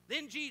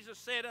 Then Jesus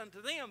said unto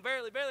them,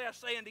 "Verily, verily, I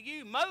say unto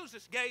you,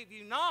 Moses gave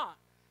you not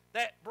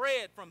that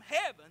bread from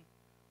heaven,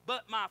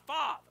 but my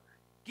Father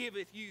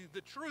giveth you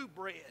the true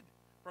bread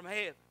from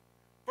heaven.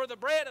 For the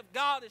bread of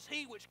God is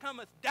he which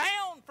cometh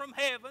down from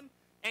heaven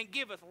and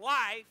giveth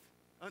life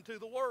unto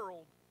the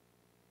world."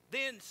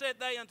 Then said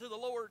they unto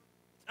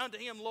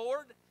him,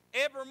 "Lord,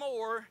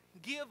 evermore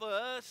give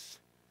us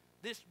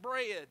this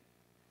bread."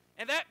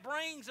 And that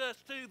brings us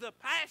to the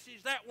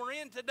passage that we're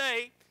in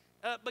today,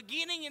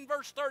 beginning in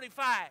verse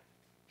 35.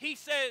 He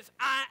says,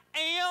 I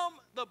am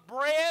the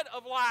bread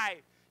of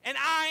life. And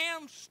I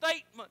am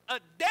statement, a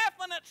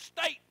definite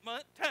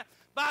statement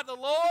by the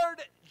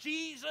Lord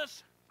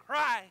Jesus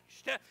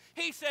Christ.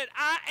 He said,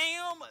 I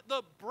am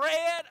the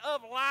bread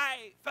of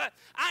life.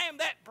 I am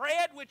that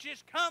bread which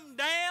is come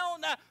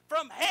down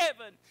from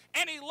heaven.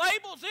 And he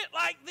labels it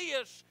like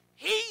this: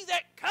 he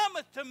that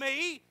cometh to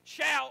me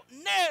shall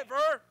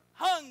never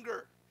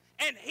hunger,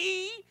 and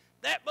he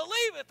that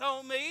believeth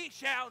on me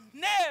shall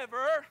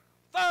never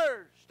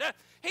thirst.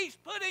 He's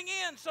putting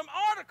in some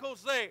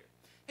articles there.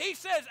 He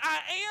says, I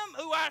am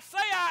who I say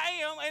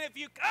I am, and if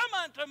you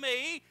come unto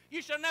me,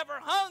 you shall never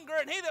hunger,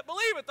 and he that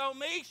believeth on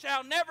me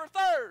shall never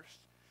thirst.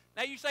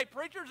 Now you say,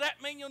 preacher, does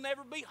that mean you'll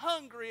never be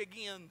hungry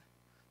again?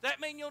 Does that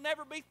mean you'll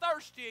never be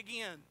thirsty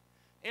again?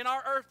 In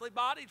our earthly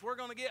bodies, we're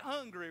going to get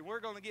hungry.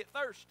 We're going to get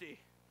thirsty.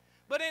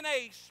 But in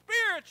a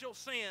spiritual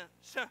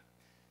sense,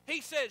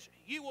 he says,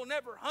 you will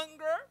never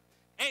hunger,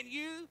 and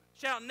you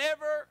shall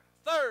never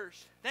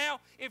thirst. Now,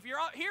 if you're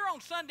here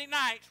on Sunday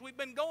nights, we've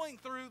been going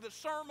through the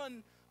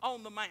Sermon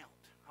on the Mount,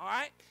 all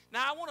right?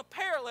 Now, I want to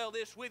parallel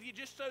this with you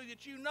just so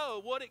that you know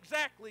what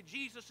exactly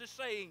Jesus is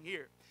saying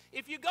here.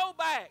 If you go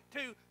back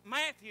to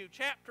Matthew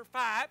chapter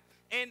 5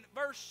 and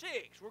verse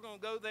 6, we're going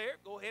to go there.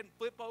 Go ahead and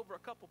flip over a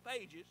couple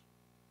pages.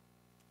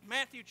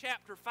 Matthew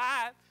chapter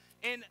 5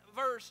 and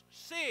verse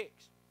 6.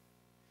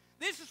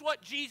 This is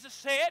what Jesus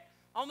said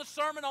on the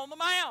Sermon on the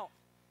Mount.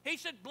 He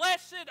said,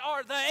 blessed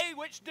are they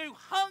which do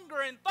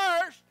hunger and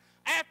thirst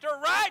after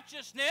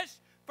righteousness,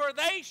 for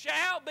they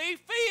shall be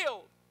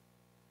filled.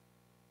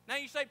 Now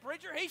you say,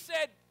 preacher, he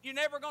said you're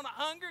never going to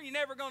hunger, you're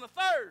never going to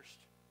thirst.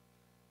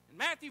 In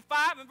Matthew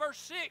 5 and verse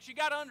 6, you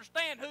got to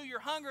understand who you're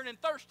hungering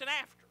and thirsting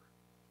after.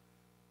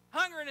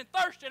 Hungering and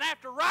thirsting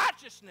after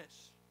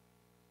righteousness.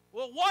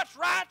 Well, what's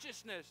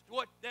righteousness?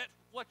 That's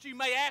what you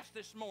may ask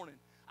this morning.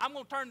 I'm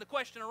going to turn the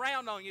question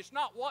around on you. It's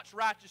not what's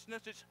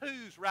righteousness, it's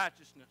whose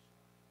righteousness.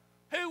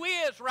 Who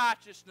is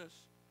righteousness?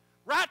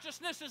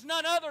 Righteousness is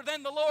none other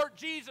than the Lord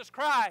Jesus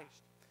Christ.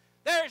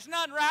 There is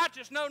none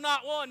righteous, no,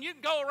 not one. You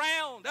can go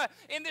around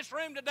in this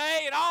room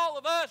today, and all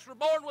of us were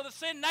born with a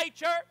sin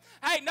nature.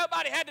 Hey,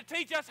 nobody had to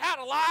teach us how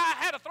to lie,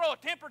 how to throw a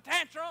temper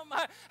tantrum.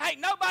 Hey,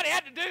 nobody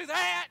had to do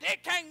that.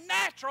 It came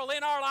natural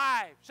in our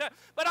lives.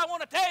 But I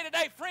want to tell you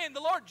today, friend,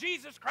 the Lord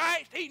Jesus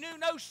Christ, he knew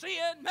no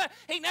sin.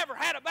 He never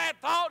had a bad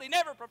thought. He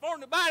never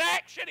performed a bad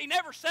action. He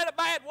never said a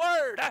bad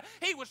word.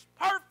 He was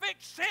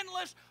perfect,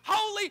 sinless,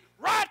 holy,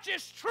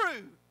 righteous,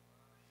 true.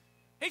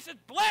 He said,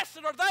 blessed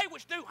are they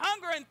which do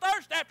hunger and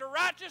thirst after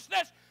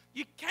righteousness.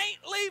 You can't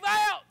leave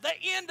out the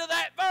end of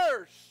that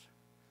verse.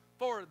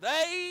 For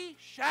they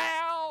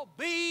shall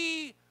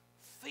be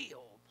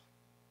filled.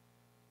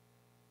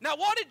 Now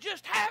what had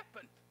just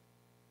happened?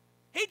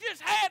 He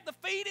just had the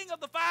feeding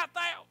of the 5,000.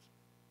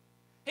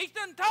 He's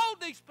done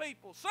told these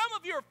people, some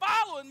of you are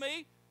following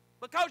me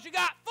because you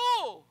got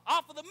full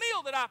off of the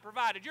meal that I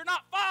provided. You're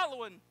not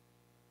following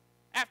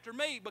after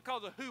me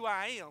because of who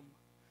I am.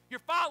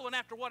 You're following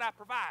after what I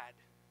provide.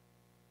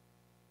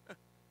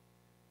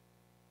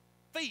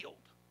 Filled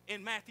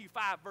in Matthew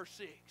 5 verse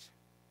 6.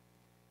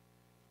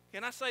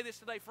 Can I say this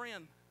today,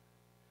 friend?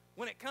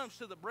 When it comes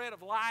to the bread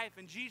of life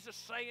and Jesus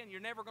saying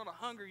you're never going to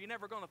hunger, you're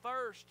never going to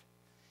thirst,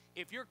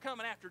 if you're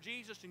coming after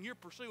Jesus and you're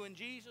pursuing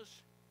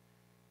Jesus,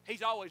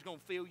 he's always going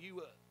to fill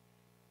you up.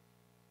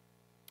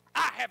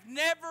 I have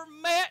never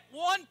met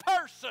one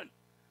person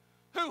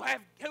who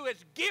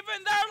has given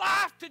their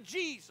life to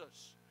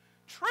Jesus,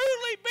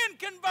 truly been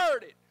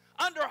converted,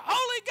 under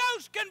Holy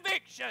Ghost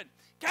conviction,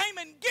 came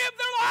and gave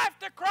their life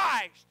to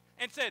Christ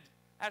and said,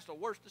 that's the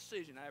worst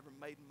decision I ever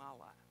made in my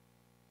life.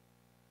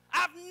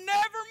 I've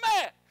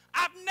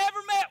never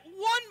met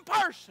one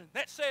person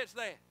that says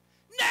that.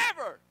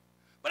 Never.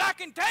 But I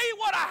can tell you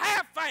what I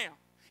have found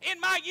in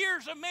my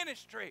years of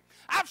ministry.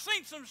 I've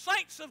seen some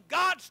saints of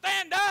God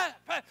stand up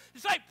and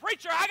say,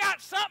 preacher, I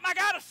got something I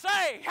got to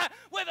say,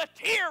 with a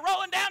tear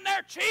rolling down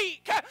their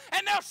cheek.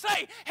 And they'll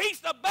say,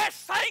 he's the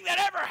best thing that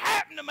ever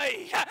happened to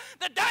me.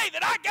 The day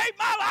that I gave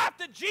my life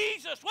to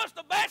Jesus was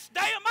the best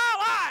day of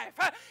my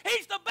life.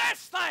 He's the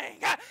best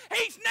thing.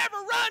 He's never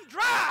run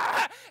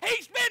dry.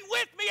 He's been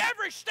with me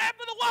every step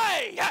of the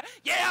way.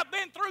 Yeah, I've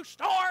been through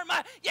storm.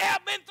 Yeah,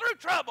 I've been through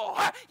trouble.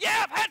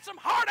 Yeah, I've had some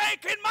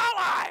heartache in my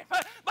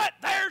life. But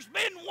there's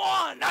been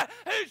one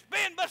who's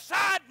been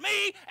beside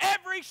me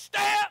every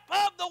step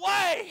of the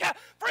way.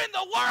 Friend,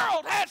 the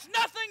world has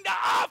nothing to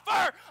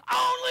offer.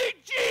 Only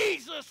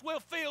Jesus will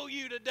fill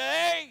you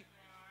today.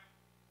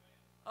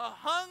 A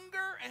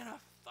hunger and a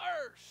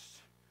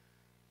thirst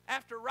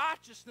after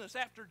righteousness,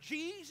 after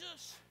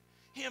Jesus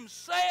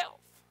himself.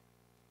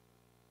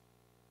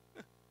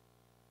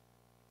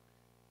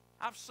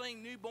 I've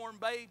seen newborn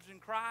babes in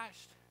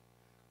Christ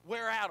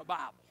wear out a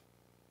Bible.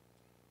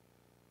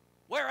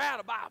 Wear out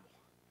a Bible.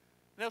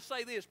 And they'll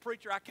say this,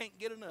 preacher, I can't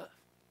get enough.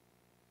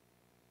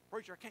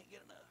 Preacher, I can't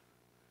get enough.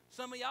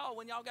 Some of y'all,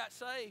 when y'all got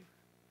saved,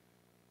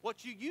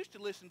 what you used to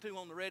listen to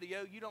on the radio,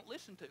 you don't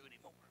listen to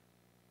anymore.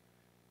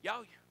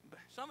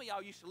 Some of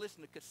y'all used to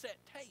listen to cassette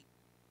tape.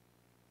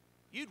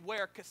 You'd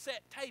wear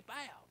cassette tape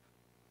out.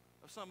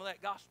 of some of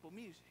that gospel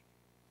music.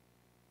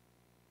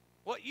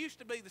 What used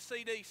to be the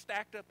CD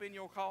stacked up in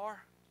your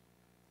car,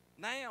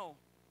 now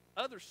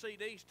other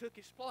CDs took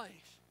its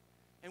place.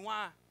 And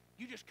why?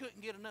 You just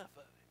couldn't get enough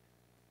of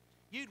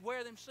it. You'd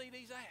wear them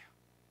CDs out.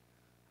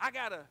 I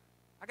got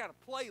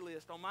a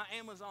playlist on my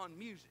Amazon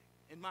Music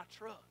in my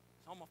truck.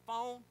 It's on my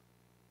phone.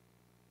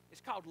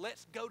 It's called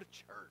Let's Go to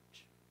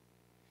Church.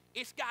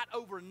 It's got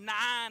over 9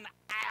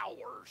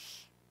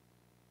 hours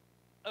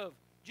of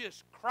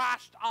just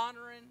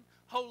Christ-honoring,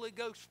 Holy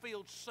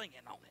Ghost-filled singing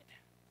on it.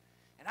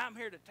 And I'm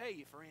here to tell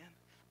you, friend,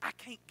 I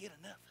can't get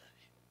enough of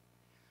it.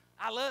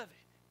 I love it.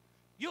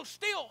 You'll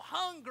still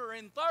hunger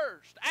and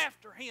thirst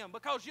after Him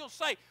because you'll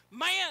say,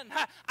 man,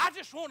 I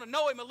just want to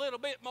know Him a little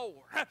bit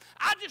more.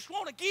 I just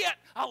want to get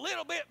a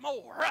little bit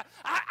more.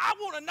 I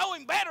want to know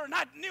Him better than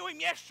I knew Him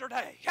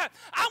yesterday.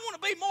 I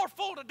want to be more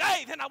full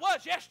today than I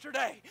was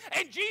yesterday.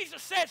 And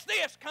Jesus says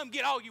this, come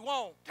get all you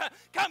want.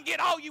 Come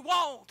get all you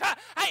want.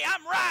 Hey,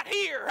 I'm right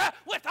here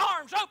with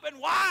arms open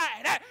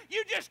wide.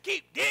 You just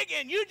keep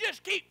digging. You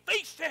just keep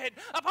feasting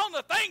upon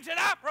the things that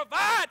I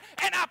provide.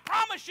 And I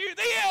promise you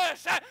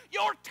this,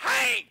 your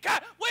tank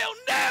will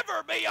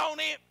never be on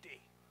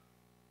empty.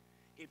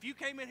 If you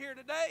came in here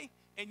today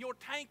and your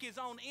tank is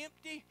on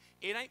empty,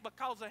 it ain't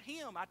because of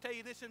Him. I tell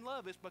you this in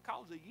love, it's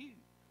because of you.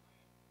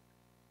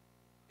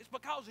 It's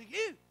because of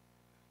you.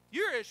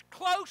 You're as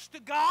close to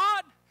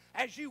God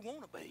as you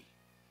want to be.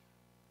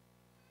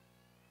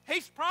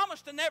 He's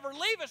promised to never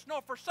leave us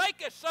nor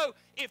forsake us. So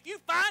if you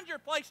find your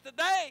place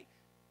today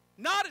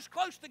not as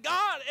close to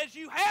God as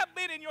you have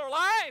been in your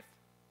life,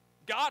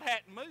 God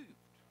hadn't moved.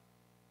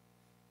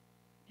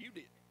 You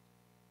did.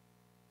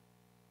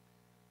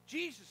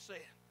 Jesus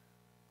said,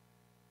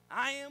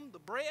 I am the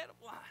bread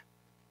of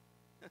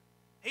life.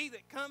 He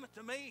that cometh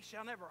to me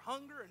shall never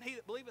hunger, and he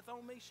that believeth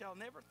on me shall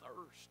never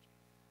thirst.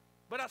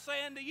 But I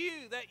say unto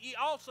you that ye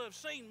also have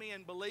seen me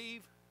and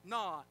believe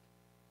not.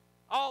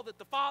 All that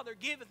the Father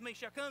giveth me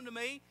shall come to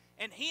me,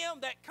 and him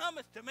that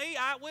cometh to me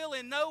I will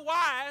in no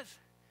wise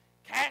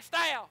cast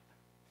out.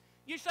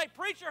 You say,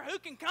 preacher, who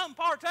can come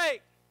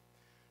partake?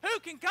 Who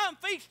can come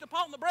feast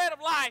upon the bread of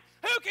life?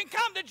 Who can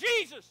come to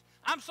Jesus?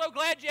 I'm so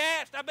glad you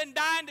asked. I've been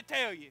dying to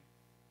tell you.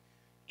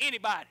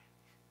 Anybody.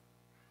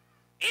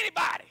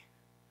 Anybody.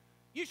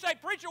 You say,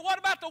 preacher, what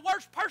about the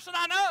worst person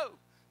I know?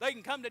 They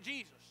can come to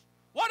Jesus.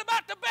 What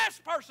about the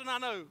best person I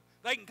know?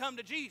 They can come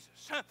to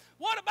Jesus.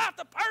 What about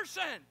the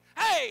person,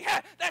 hey,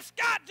 that's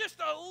got just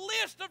a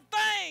list of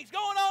things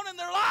going on in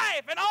their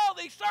life and all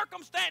these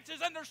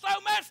circumstances and they're so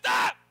messed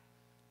up?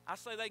 I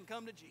say they can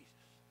come to Jesus.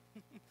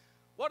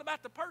 What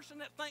about the person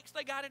that thinks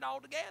they got it all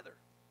together?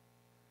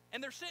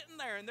 And they're sitting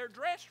there and they're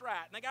dressed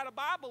right and they got a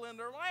Bible in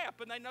their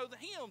lap and they know the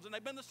hymns and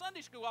they've been to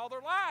Sunday school all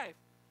their life.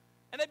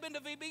 And they've been to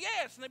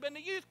VBS and they've been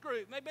to youth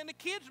group and they've been to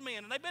kids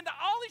men and they've been to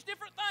all these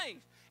different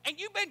things. And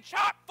you've been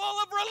chock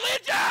full of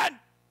religion,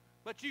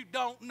 but you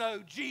don't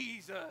know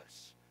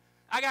Jesus.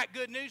 I got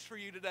good news for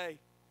you today.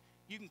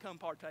 You can come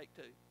partake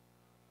too.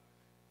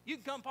 You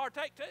can come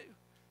partake too.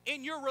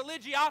 In your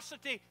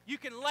religiosity, you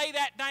can lay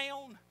that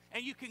down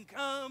and you can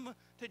come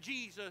to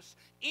Jesus.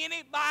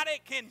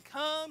 Anybody can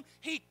come.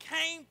 He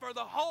came for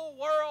the whole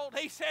world.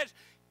 He says,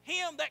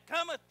 him that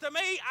cometh to me,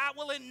 I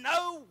will in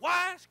no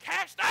wise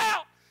cast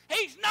out.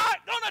 He's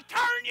not going to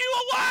turn you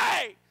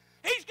away.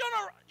 He's going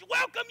to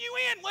welcome you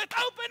in with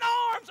open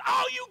arms.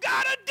 All you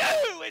got to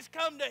do is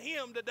come to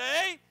him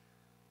today.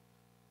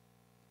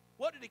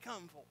 What did he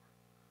come for?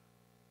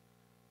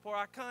 For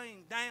I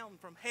came down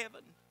from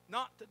heaven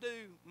not to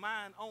do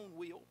mine own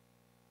will,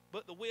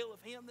 but the will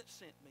of him that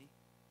sent me.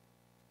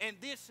 And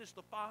this is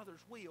the Father's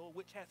will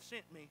which hath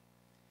sent me,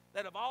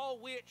 that of all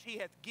which he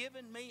hath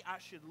given me I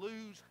should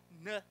lose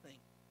nothing,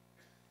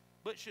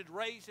 but should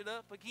raise it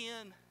up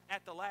again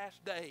at the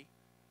last day.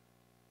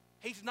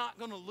 He's not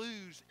going to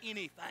lose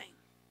anything.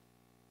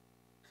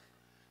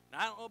 Now,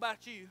 I don't know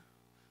about you,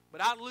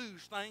 but I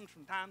lose things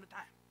from time to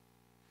time.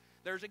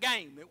 There's a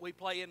game that we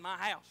play in my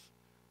house.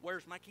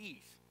 Where's my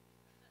keys?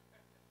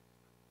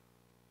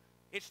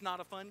 It's not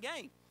a fun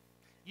game.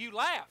 You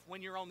laugh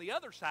when you're on the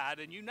other side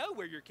and you know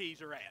where your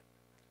keys are at.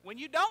 When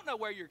you don't know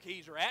where your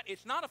keys are at,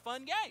 it's not a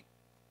fun game.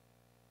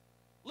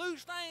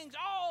 Lose things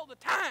all the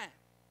time.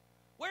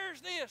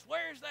 Where's this?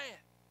 Where's that?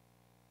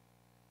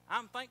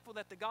 I'm thankful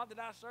that the God that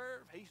I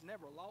serve, he's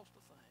never lost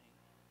a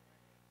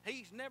thing.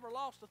 He's never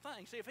lost a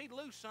thing. See, if he'd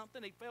lose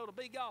something, he'd fail to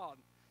be God.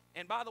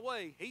 And by the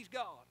way, he's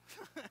God.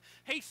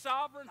 He's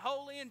sovereign,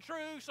 holy, and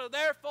true, so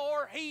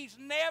therefore he's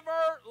never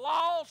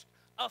lost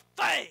a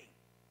thing.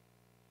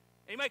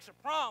 He makes a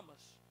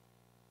promise.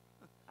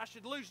 I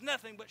should lose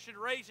nothing, but should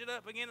raise it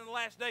up again in the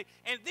last day.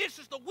 And this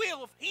is the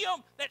will of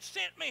him that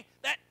sent me,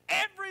 that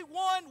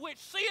everyone which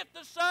seeth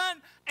the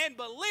Son and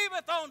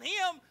believeth on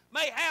him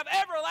may have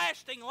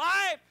everlasting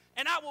life,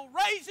 and I will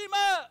raise him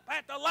up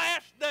at the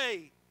last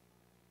day.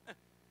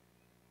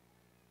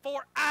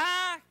 For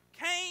I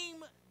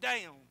came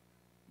down.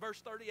 Verse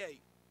 38.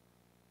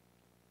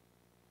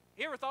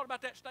 You ever thought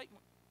about that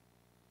statement?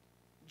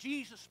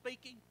 Jesus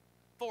speaking,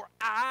 for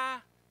I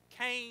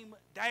came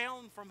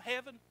down from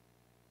heaven.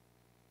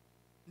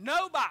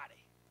 Nobody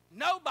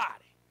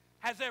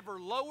has ever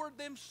lowered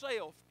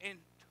themselves and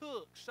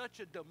took such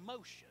a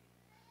demotion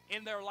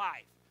in their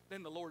life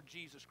than the Lord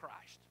Jesus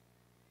Christ.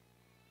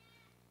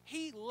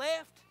 He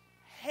left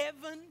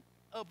heaven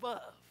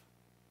above,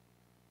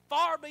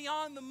 far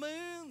beyond the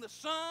moon, the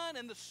sun,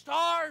 and the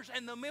stars,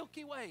 and the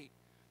Milky Way,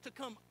 to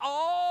come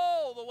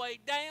all the way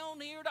down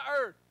here to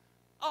earth.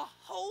 A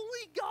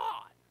holy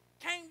God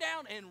came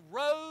down and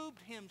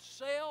robed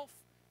himself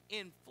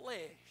in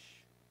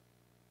flesh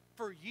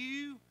for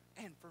you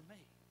and for me.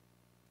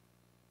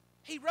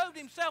 He robed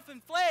himself in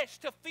flesh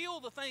to feel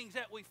the things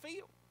that we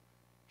feel.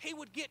 He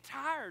would get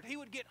tired. He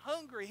would get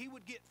hungry. He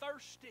would get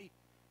thirsty.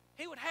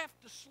 He would have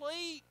to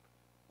sleep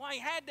while he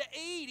had to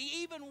eat.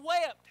 He even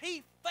wept.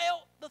 He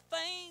felt the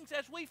things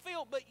as we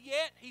feel, but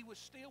yet he was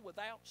still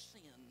without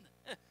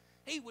sin.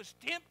 He was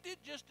tempted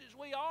just as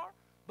we are,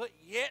 but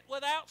yet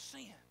without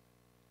sin.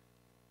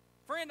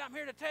 Friend, I'm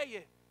here to tell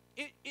you,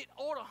 it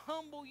ought to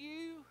humble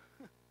you,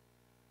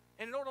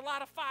 and it ought to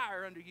light a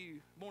fire under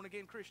you,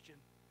 born-again Christian,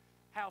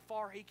 how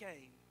far he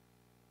came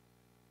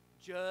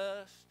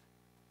just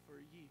for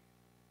you.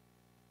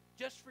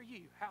 Just for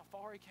you, how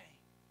far he came.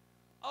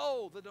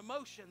 Oh, the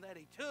demotion that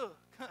he took.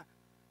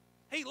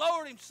 He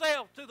lowered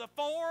himself to the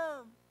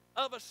form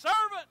of a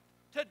servant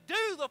to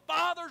do the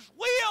Father's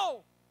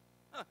will,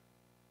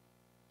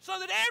 so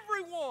that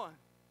everyone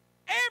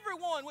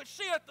which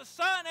seeth the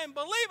Son and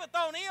believeth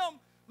on him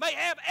may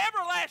have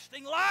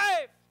everlasting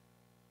life.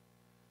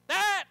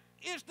 That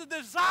is the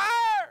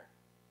desire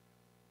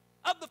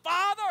of the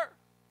Father.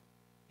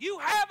 You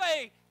have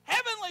a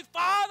heavenly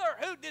Father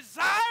who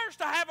desires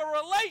to have a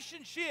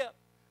relationship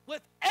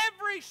with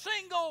every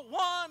single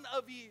one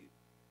of you.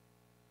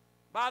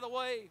 By the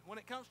way, when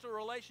it comes to a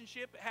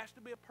relationship, it has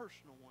to be a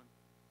personal one.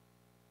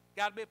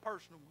 Got to be a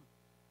personal one.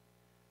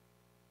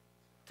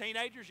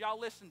 Teenagers, y'all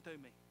listen to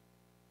me.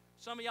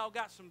 Some of y'all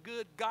got some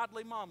good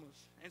godly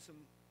mamas and some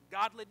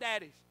godly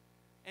daddies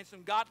and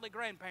some godly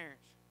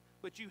grandparents.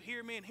 But you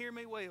hear me and hear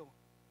me well.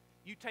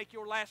 You take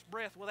your last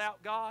breath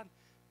without God,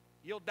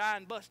 you'll die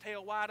and bust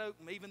hell wide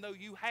open, even though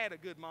you had a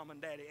good mom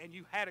and daddy and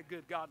you had a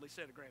good godly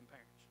set of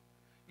grandparents.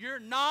 You're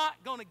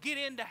not going to get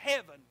into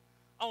heaven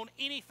on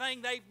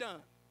anything they've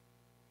done.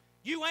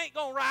 You ain't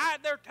going to ride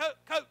their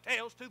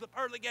coattails to the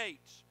pearly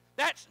gates.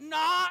 That's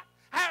not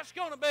how it's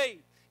going to be.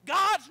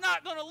 God's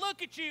not going to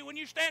look at you when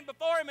you stand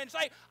before him and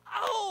say,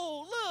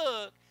 oh,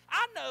 look,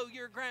 I know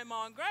your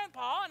grandma and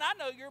grandpa, and I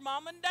know your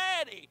mom and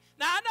daddy.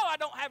 Now, I know I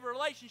don't have a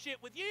relationship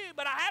with you,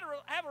 but I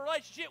have a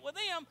relationship with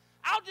them.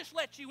 I'll just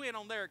let you in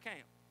on their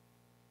account.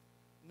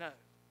 No,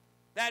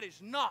 that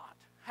is not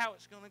how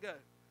it's going to go.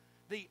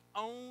 The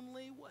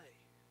only way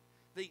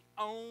that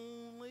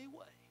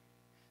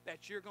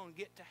you're going to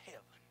get to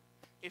heaven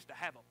is to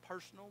have a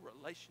personal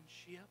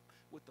relationship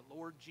with the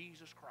Lord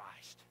Jesus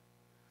Christ.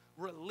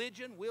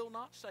 Religion will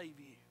not save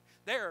you.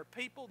 There are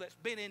people that's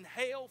been in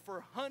hell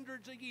for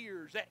hundreds of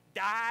years that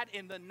died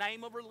in the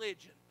name of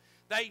religion.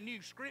 They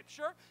knew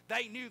Scripture.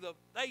 They knew the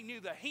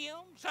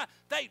hymns.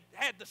 They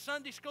had the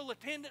Sunday school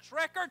attendance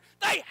record.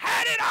 They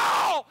had it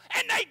all,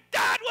 and they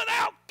died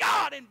without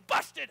God and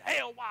busted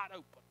hell wide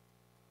open.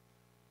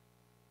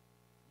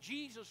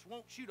 Jesus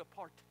wants you to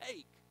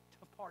partake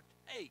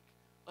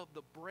of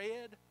the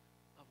bread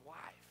of life.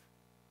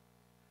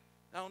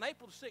 Now, on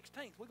April the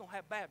 16th, we're going to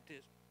have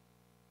baptism.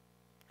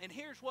 And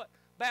here's what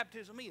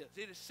baptism is.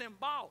 It is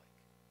symbolic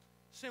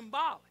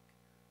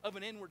of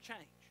an inward change.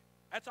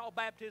 That's all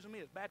baptism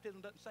is.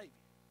 Baptism doesn't save you.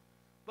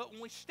 But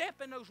when we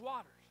step in those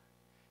waters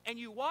and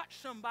you watch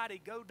somebody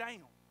go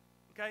down,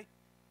 okay,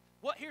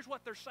 here's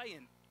what they're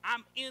saying.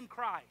 I'm in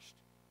Christ.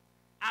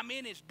 I'm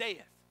in his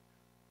death.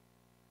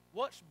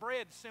 What's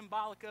bread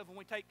symbolic of when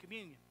we take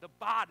communion? The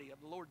body of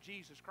the Lord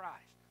Jesus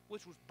Christ,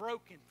 which was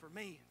broken for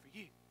me and for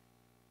you.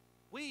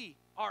 We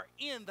are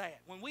in that.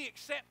 When we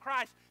accept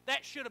Christ,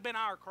 that should have been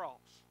our cross.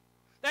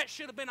 That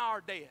should have been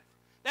our death.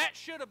 That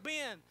should have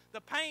been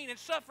the pain and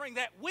suffering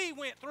that we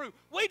went through.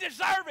 We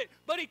deserve it,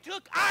 but he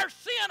took our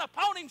sin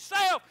upon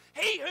himself.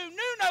 He who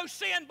knew no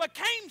sin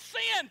became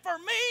sin for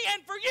me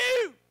and for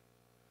you,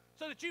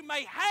 so that you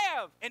may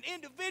have an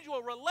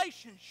individual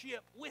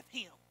relationship with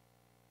him.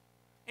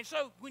 And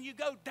so when you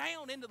go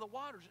down into the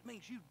waters, it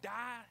means you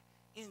die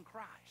in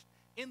Christ.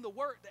 In the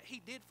work that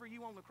he did for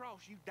you on the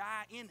cross, you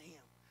die in him.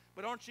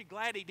 But aren't you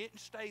glad he didn't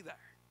stay there?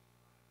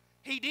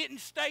 He didn't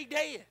stay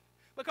dead.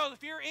 Because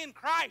if you're in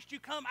Christ, you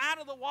come out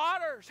of the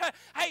waters.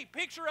 Hey,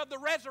 picture of the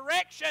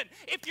resurrection.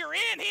 If you're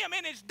in him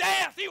in his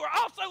death, you are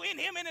also in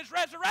him in his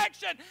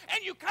resurrection.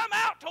 And you come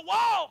out to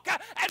walk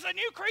as a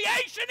new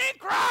creation in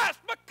Christ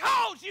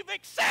because you've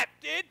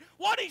accepted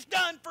what he's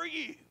done for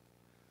you.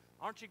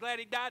 Aren't you glad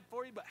he died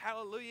for you? But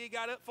hallelujah, he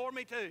got up for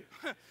me too.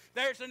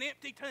 There's an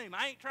empty tomb.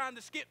 I ain't trying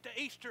to skip to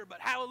Easter, but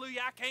hallelujah,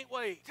 I can't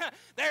wait.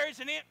 There is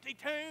an empty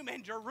tomb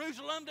in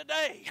Jerusalem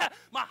today.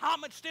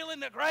 Muhammad's still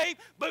in the grave.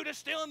 Buddha's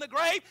still in the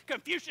grave.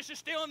 Confucius is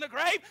still in the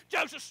grave.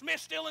 Joseph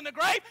Smith's still in the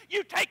grave.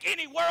 You take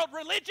any world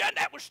religion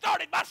that was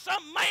started by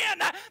some man,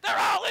 they're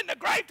all in the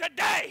grave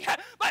today.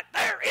 But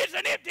there is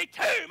an empty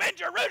tomb in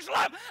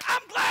Jerusalem.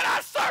 I'm glad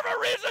I serve a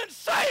risen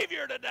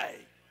Savior today.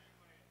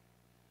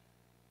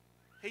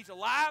 He's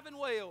alive and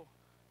well,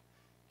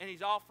 and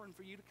he's offering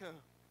for you to come.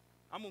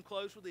 I'm going to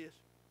close with this.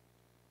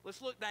 Let's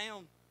look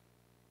down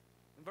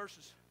in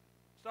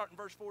starting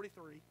verse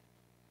 43.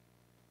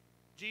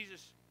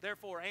 Jesus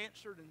therefore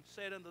answered and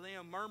said unto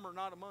them, murmur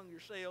not among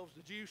yourselves.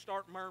 The Jews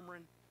start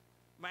murmuring.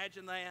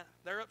 Imagine that.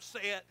 They're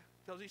upset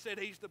because he said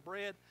he's the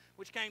bread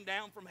which came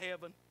down from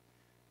heaven.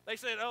 They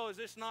said, oh, is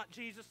this not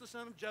Jesus, the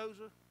son of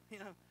Joseph? You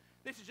know,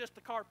 this is just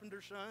the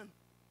carpenter's son.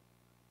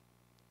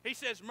 He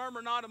says,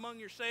 murmur not among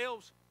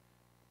yourselves.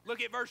 Look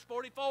at verse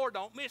 44.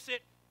 Don't miss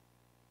it.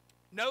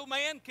 No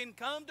man can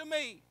come to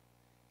me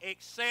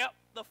except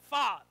the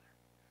Father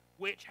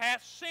which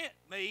hath sent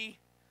me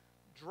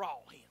draw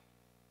him.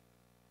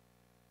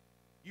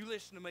 You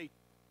listen to me,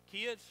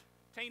 kids,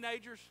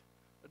 teenagers,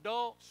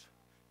 adults.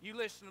 You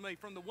listen to me.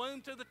 From the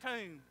womb to the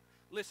tomb,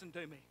 listen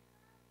to me.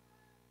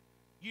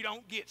 You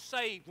don't get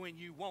saved when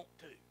you want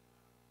to.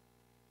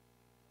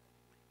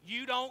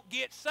 You don't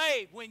get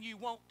saved when you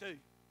want to.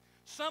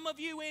 Some of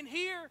you in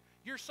here,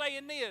 you're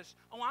saying this,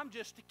 oh, I'm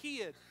just a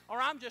kid, or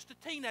I'm just a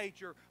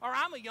teenager, or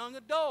I'm a young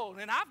adult,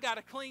 and I've got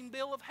a clean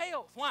bill of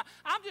health. Why?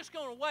 I'm just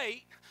going to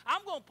wait.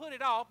 I'm going to put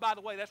it off. By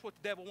the way, that's what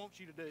the devil wants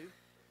you to do.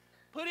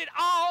 Put it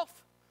off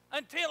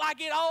until I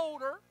get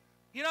older,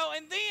 you know,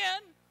 and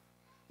then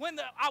when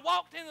I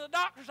walked into the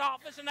doctor's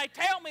office and they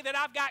tell me that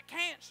I've got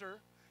cancer,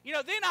 you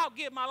know, then I'll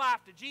give my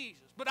life to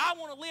Jesus. But I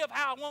want to live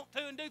how I want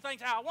to and do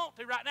things how I want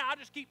to right now. I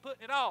just keep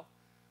putting it off.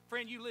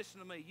 Friend, you listen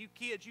to me. You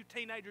kids, you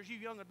teenagers, you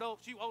young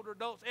adults, you older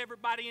adults,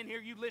 everybody in here,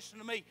 you listen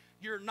to me.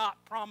 You're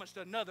not promised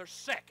another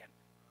second.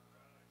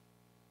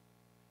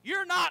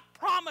 You're not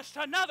promised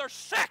another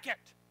second.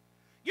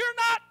 You're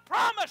not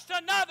promised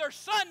another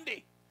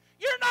Sunday.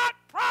 You're not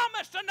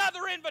promised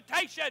another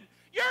invitation.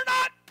 You're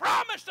not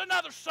promised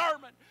another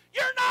sermon.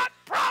 You're not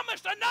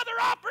promised another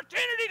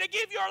opportunity to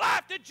give your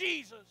life to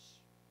Jesus.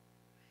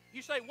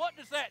 You say, what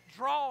does that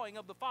drawing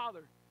of the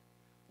Father,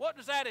 what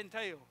does that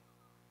entail?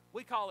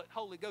 We call it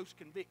Holy Ghost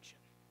conviction.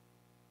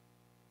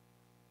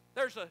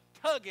 There's a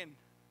tugging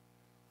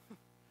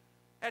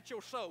at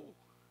your soul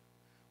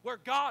where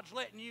God's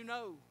letting you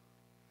know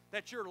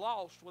that you're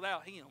lost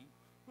without Him.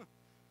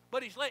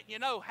 But He's letting you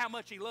know how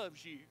much He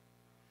loves you.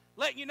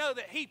 Letting you know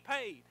that He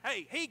paid.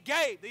 Hey, He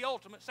gave the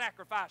ultimate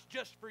sacrifice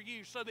just for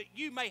you so that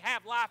you may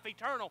have life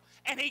eternal.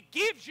 And He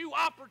gives you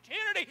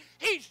opportunity.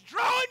 He's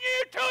drawing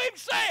you to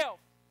Himself.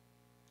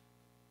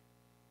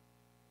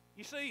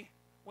 You see,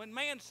 when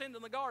man sinned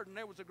in the garden,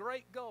 there was a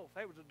great gulf.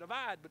 There was a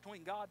divide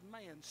between God and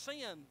man.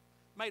 Sin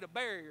made a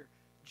barrier.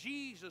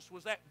 Jesus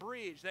was that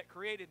bridge that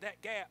created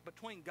that gap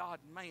between God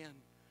and man.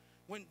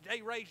 When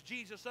they raised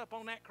Jesus up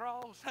on that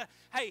cross,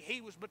 hey, He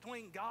was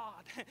between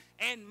God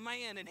and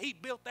man, and He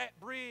built that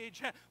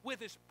bridge with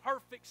His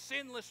perfect,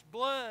 sinless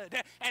blood.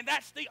 And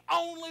that's the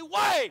only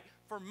way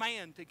for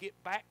man to get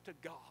back to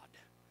God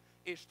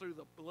is through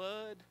the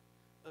blood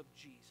of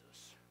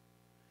Jesus.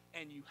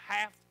 And you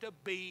have to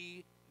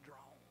be drawn.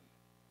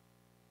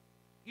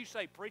 You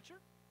say, preacher,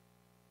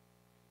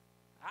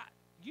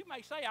 you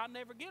may say I'll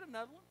never get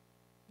another one,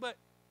 but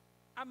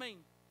I mean,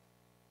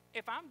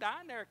 if I'm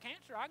dying there of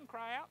cancer, I can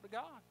cry out to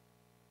God.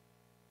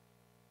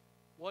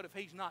 What if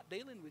He's not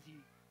dealing with you?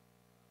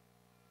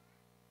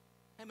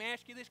 Let me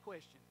ask you this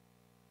question.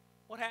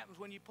 What happens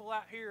when you pull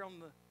out here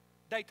on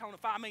the Daytona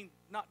 5,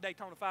 not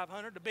Daytona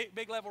 500, the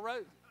big level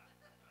road?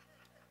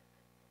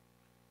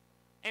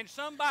 And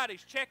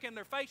somebody's checking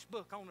their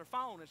Facebook on their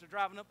phone as they're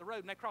driving up the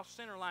road, and they cross the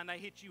center line, they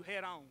hit you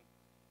head on.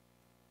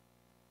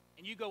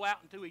 And you go out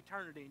into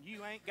eternity, and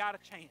you ain't got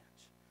a chance.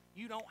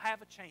 You don't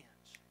have a chance.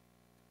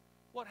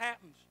 What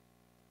happens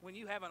when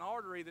you have an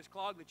artery that's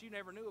clogged that you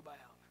never knew about?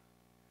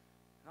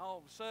 And all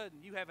of a sudden,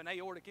 you have an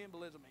aortic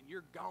embolism, and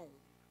you're gone.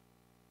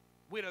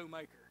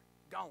 Widowmaker,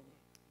 gone.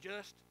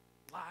 Just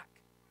like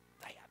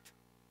that.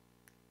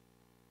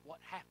 What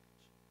happens?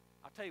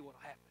 I'll tell you what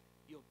will happen.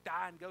 You'll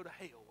die and go to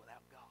hell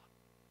without God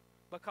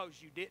because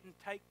you didn't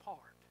take part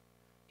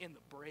in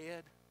the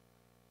bread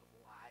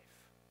of life.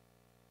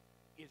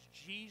 Is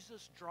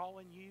Jesus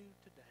drawing you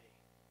today?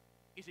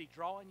 Is He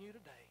drawing you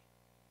today?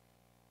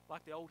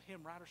 Like the old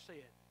hymn writer said,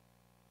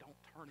 don't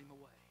turn Him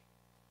away.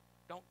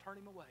 Don't turn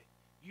Him away.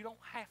 You don't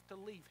have to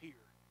leave here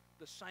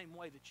the same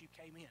way that you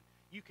came in.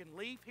 You can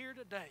leave here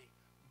today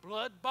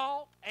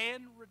blood-bought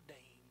and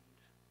redeemed,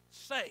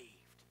 saved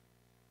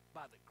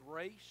by the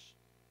grace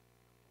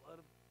and blood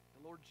of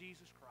the Lord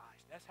Jesus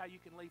Christ. That's how you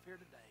can leave here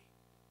today,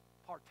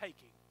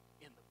 partaking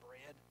in the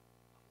bread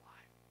of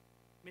life.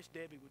 Miss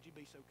Debbie, would you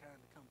be so kind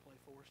to come play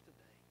for us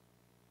today?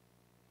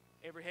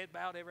 Every head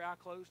bowed, every eye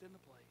closed in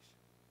the place.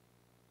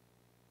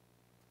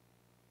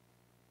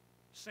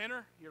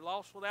 Sinner, you're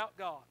lost without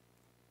God.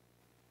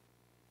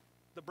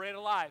 The bread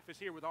of life is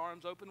here with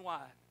arms open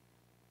wide,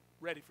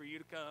 ready for you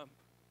to come.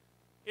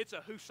 It's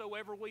a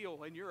whosoever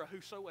will, and you're a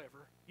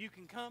whosoever. You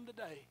can come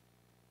today.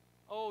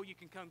 Oh, you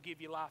can come give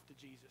your life to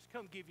Jesus.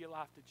 Come give your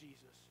life to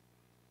Jesus.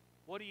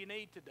 What do you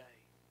need today?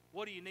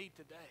 What do you need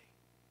today?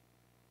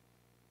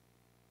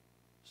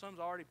 Some's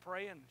already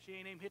praying. She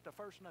ain't even hit the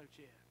first note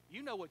yet.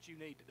 You know what you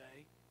need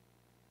today.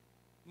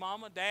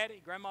 Mama,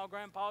 Daddy, Grandma,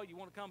 Grandpa, you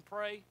want to come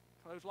pray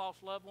for those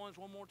lost loved ones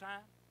one more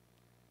time?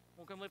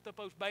 Want to come lift up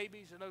those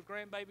babies and those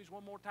grandbabies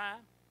one more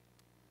time?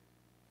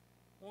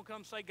 Want to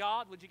come say,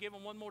 God, would you give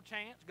them one more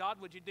chance? God,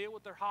 would you deal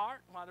with their heart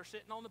while they're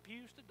sitting on the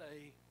pews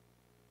today?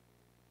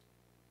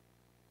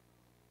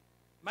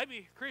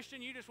 Maybe,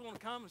 Christian, you just want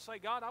to come and say,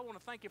 God, I want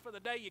to thank you for the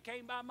day you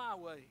came by my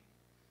way.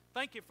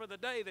 Thank you for the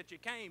day that you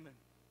came and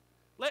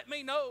let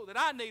me know that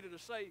I needed a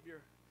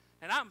Savior.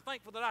 And I'm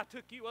thankful that I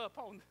took you up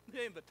on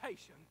the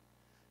invitation.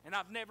 And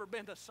I've never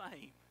been the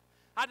same.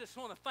 I just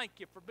want to thank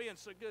you for being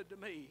so good to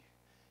me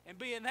and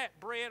being that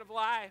bread of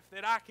life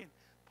that I can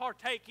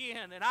partake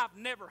in, and I've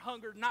never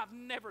hungered and I've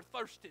never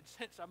thirsted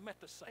since I met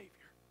the Savior.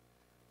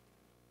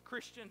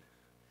 Christian,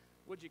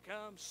 would you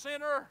come?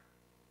 Sinner,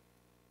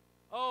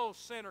 oh,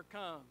 sinner,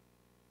 come.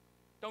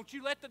 Don't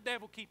you let the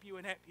devil keep you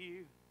in that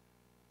pew.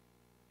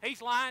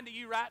 He's lying to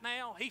you right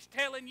now. He's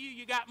telling you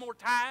you got more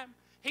time.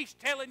 He's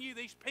telling you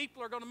these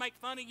people are going to make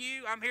fun of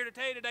you. I'm here to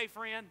tell you today,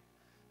 friend,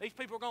 these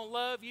people are going to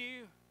love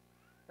you.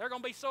 They're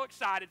going to be so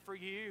excited for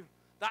you.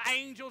 The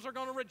angels are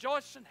going to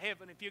rejoice in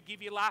heaven if you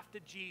give your life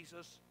to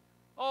Jesus.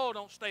 Oh,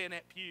 don't stay in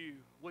that pew.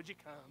 Would you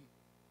come?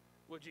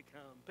 Would you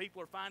come?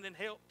 People are finding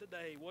help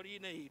today. What do you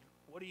need?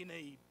 What do you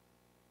need?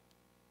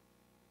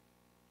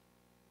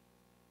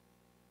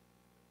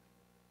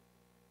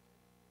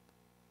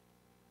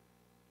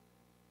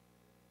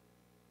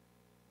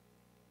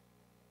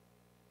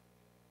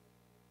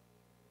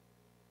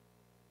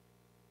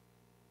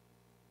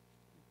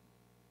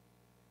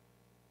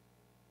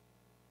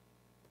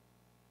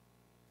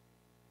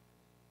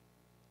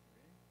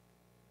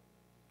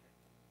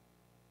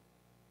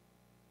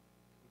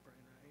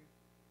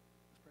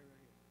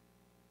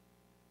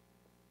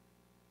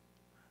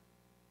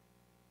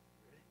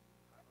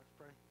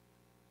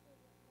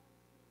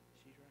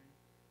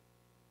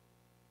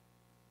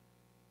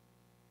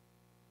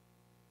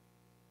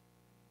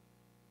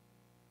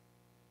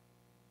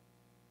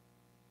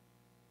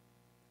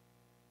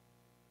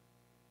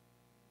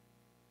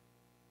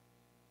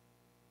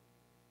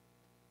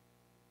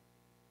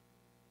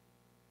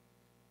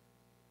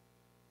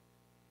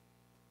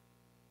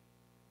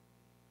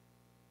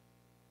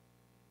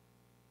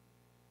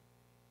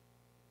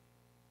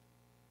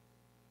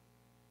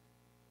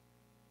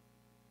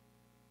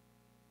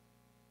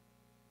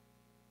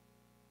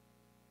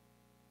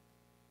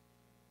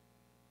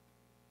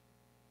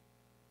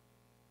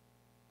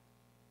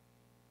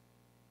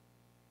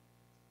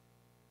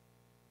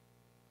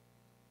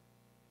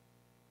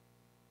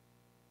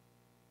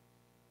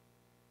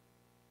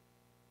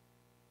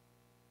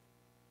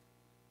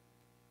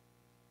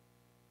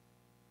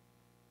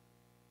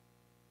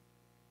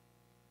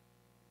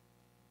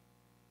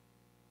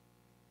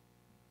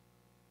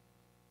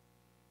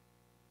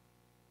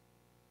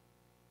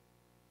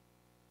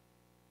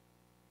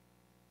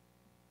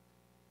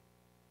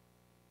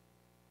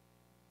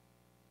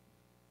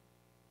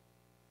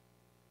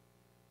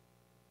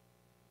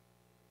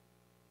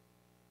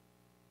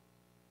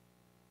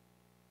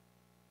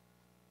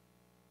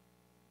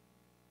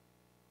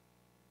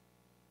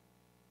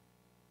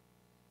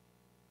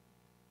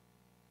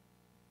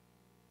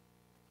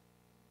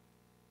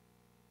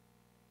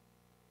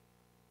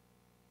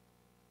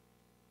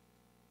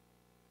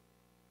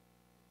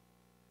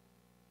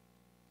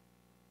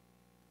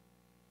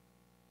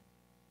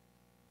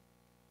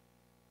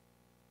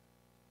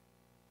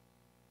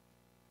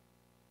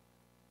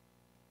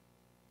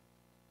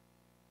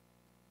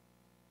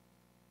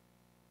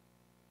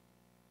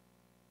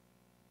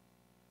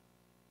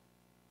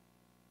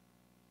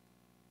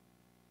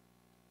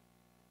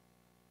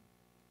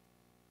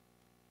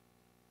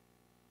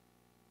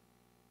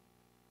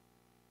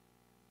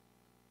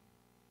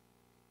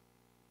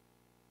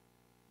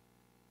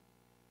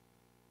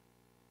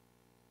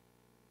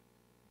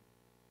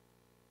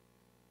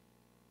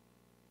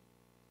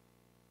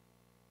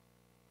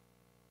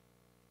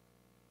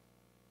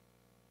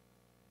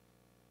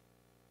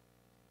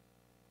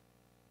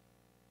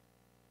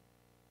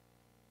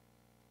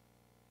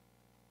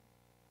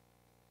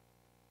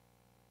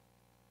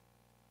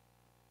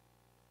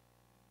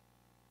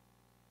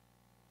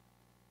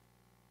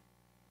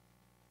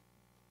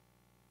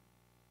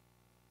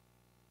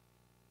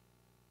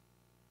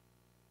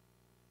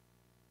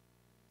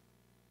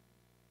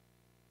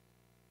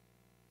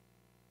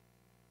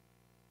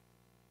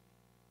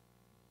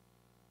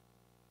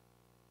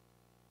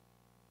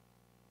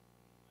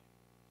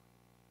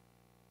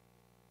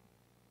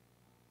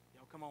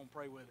 Come on,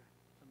 pray with her,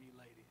 some of you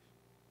ladies.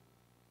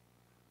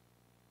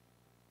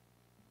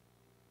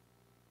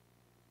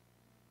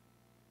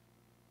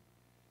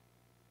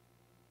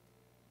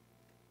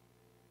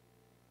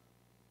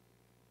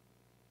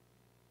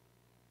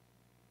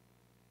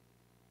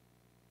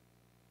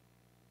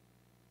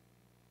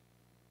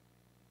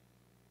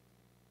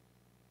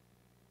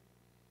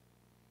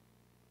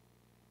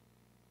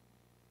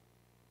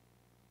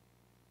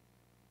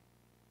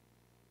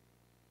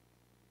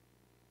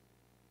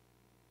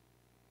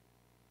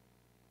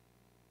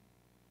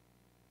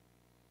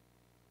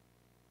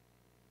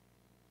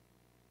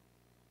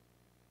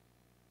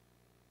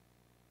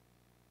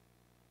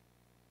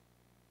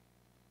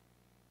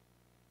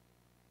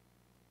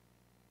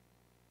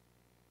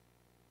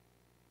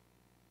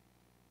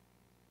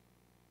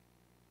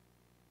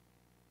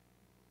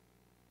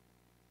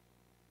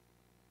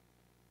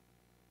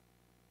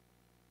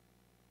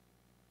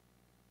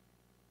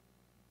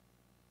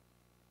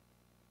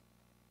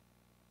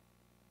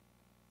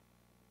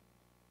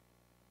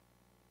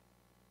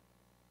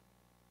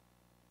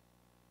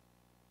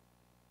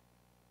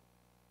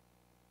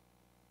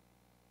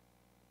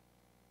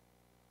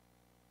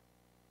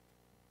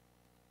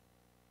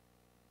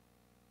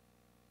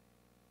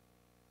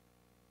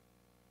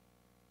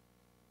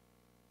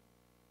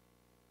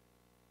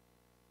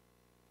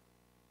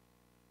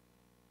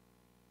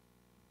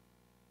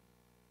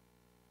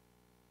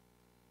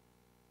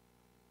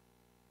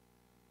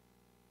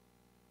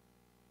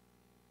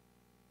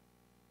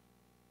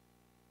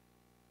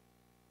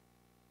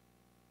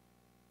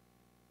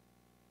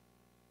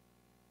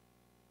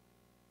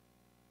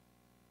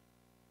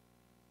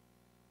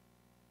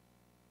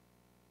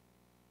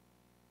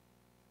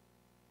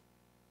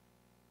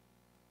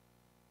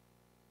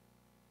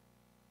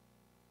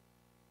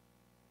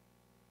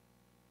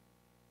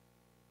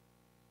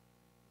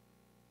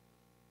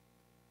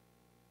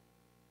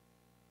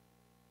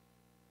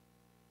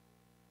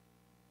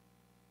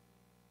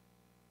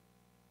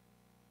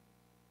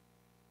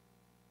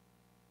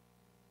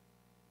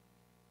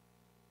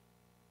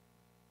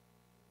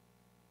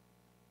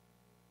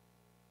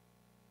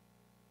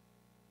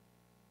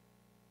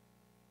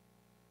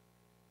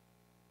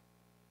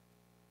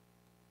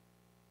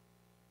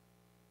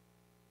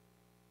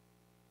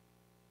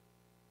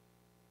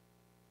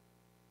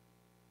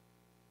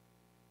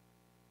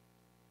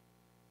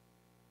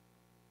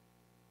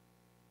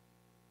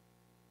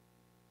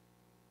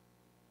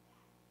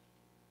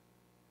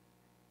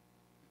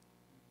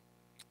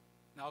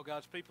 And all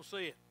God's people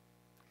see it.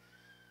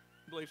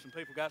 I believe some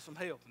people got some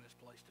help in this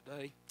place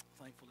today.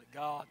 Thankful that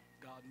God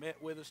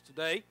met with us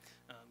today.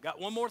 Got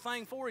one more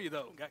thing for you,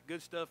 though. Got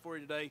good stuff for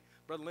you today.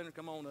 Brother Leonard,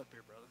 come on up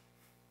here, brother.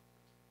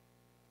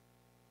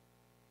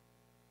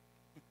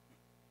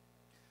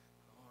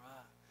 All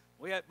right.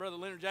 We got Brother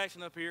Leonard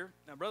Jackson up here.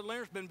 Now, Brother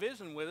Leonard's been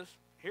visiting with us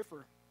here for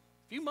a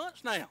few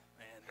months now.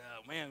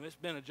 And, man, it's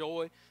been a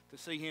joy to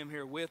see him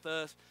here with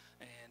us.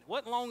 And it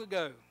wasn't long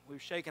ago, we were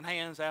shaking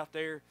hands out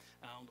there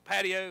on the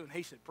patio, and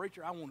he said,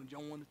 "Preacher, I want to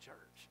join the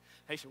church."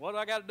 He said, "What do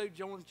I got to do to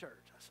join the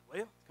church?" I said,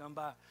 "Well, come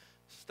by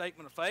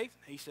statement of faith."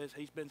 He says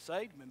he's been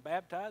saved, been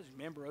baptized, he's a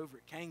member over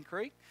at McKaig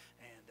Creek,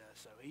 and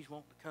so he's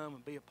wanting to come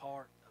and be a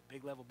part of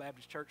Big Level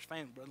Baptist Church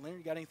family. Brother Leonard,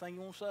 you got anything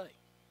you want to say?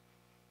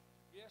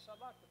 Yes, I'd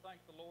like to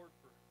thank the Lord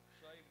for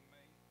saving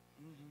me.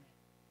 Mm-hmm.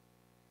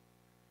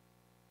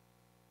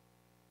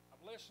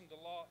 I've listened a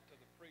lot to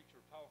the preacher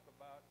talk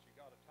about you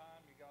got a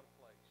time, you got a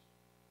place.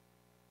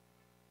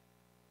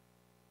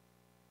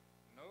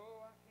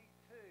 No, I can't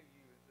tell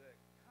you that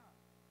time,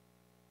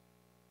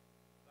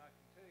 but I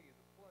can tell you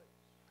the place.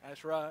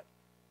 That's right.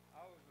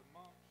 I was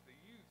amongst the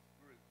youth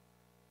group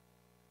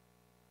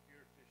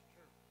here at this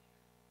church.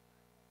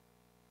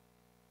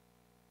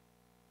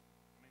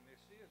 I mean,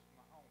 this is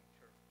my home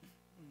church.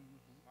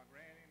 Mm-hmm. My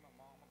granny, my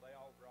mama, they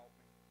all brought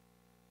me.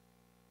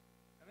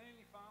 And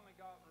then you finally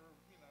got,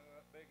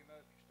 big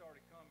enough, you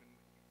started coming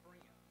with your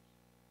friends.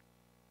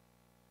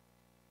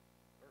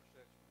 First,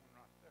 that's one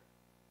right there.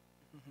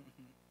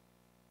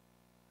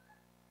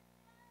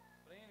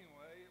 But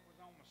anyway, it was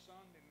on a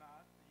Sunday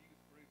night. The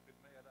youth group had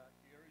met out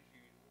here as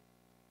usual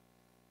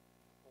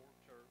before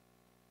church.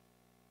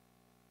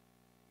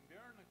 And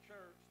during the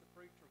church, the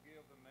preacher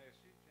gave the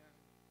message, and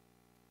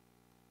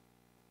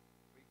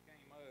we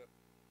came up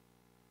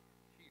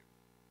here.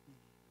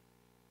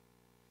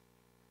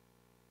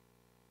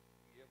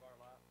 Give our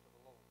life to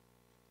the Lord.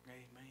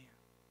 Amen.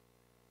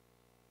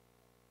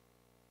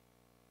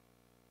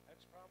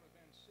 That's probably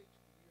been 60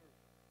 years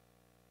ago.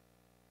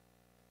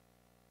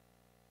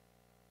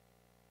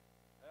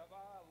 Have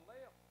I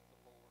left the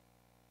Lord?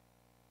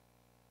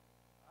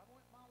 I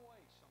went my way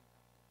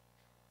sometimes.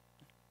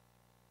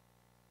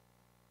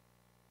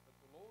 But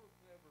the Lord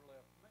never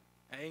left me.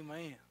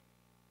 Amen.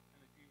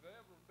 And if you've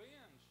ever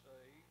been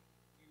saved,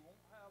 you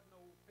won't have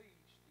no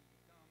peace till you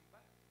come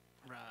back.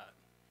 Right.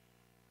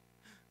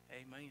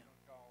 Amen.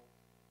 Because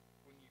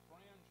when your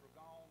friends are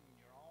gone and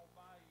you're all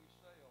by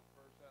yourself,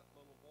 there's that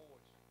little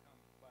voice that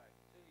comes back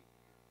to you.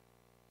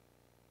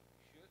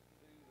 You shouldn't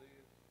do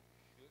this,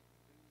 you shouldn't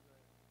do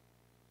that.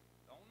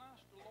 Don't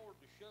ask the Lord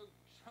to show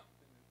you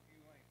something if you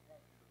ain't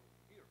wanting to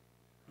hear it.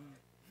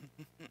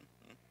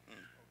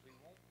 Because He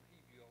won't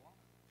leave you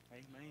alone.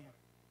 Amen.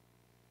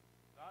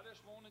 I just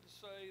wanted to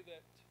say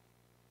that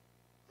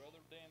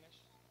Brother Dennis,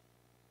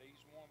 he's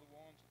one of the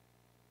ones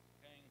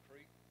at Cane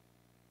Creek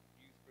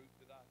youth group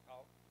that I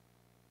taught.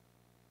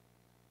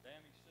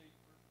 Danny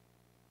Seifert,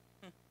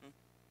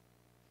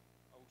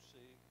 OC.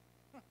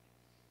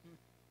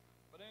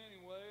 But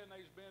anyway, and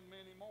there's been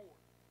many more.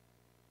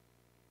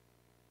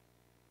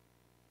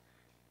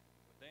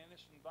 But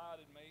Dennis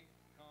invited me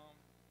to come.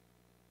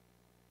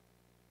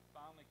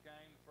 Finally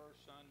came the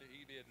first Sunday.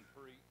 He didn't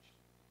preach.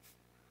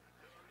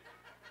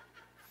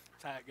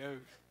 That's how it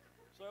goes.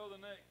 So the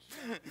next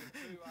Sunday,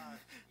 two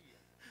I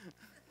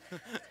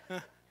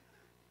skipped.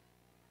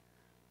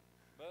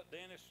 But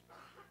Dennis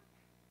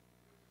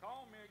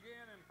called me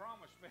again and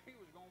promised me he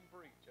was going to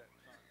preach that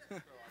Sunday.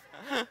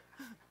 So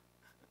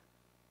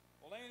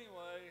well,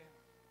 anyway,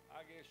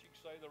 I guess you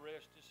could say the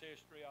rest is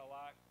history. I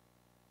like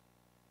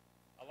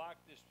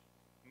this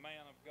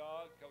man of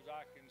God because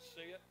I can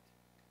see it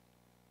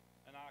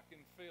and I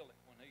can feel it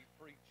when he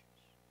preaches.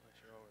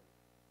 That's right.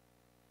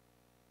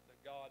 That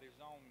God is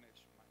on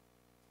this man.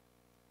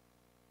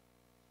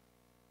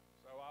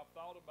 So I've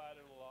thought about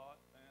it a lot,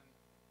 and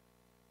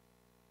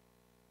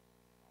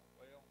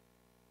well,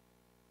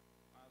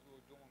 might as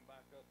well join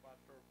back up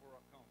right there where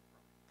I come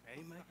from.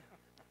 Amen.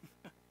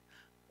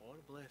 What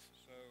a blessing.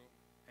 So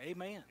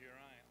Amen. here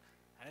I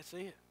am. That's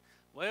it.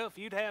 Well, if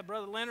you'd have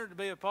Brother Leonard to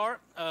be a part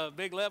of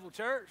Big Level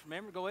Church,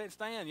 remember, go ahead and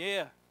stand.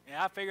 Yeah,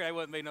 I figured there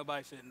wouldn't be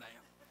nobody sitting down.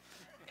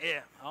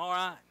 Yeah, all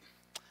right.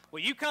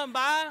 Well, you come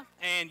by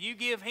and you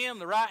give him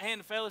the right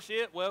hand of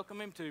fellowship,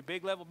 welcome him to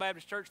Big Level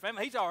Baptist Church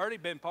family. He's already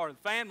been part of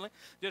the family,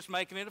 just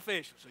making it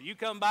official. So you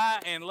come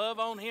by and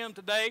love on him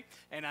today,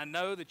 and I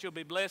know that you'll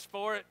be blessed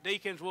for it.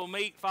 Deacons will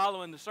meet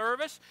following the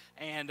service,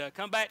 and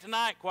come back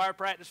tonight, choir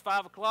practice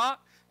 5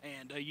 o'clock,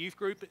 and a youth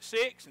group at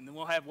 6, and then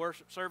we'll have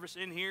worship service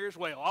in here as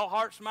well. All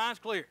hearts and minds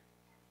clear.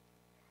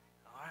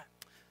 All right.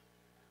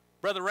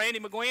 Brother Randy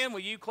McGuinn,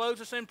 will you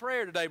close us in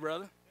prayer today,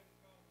 brother?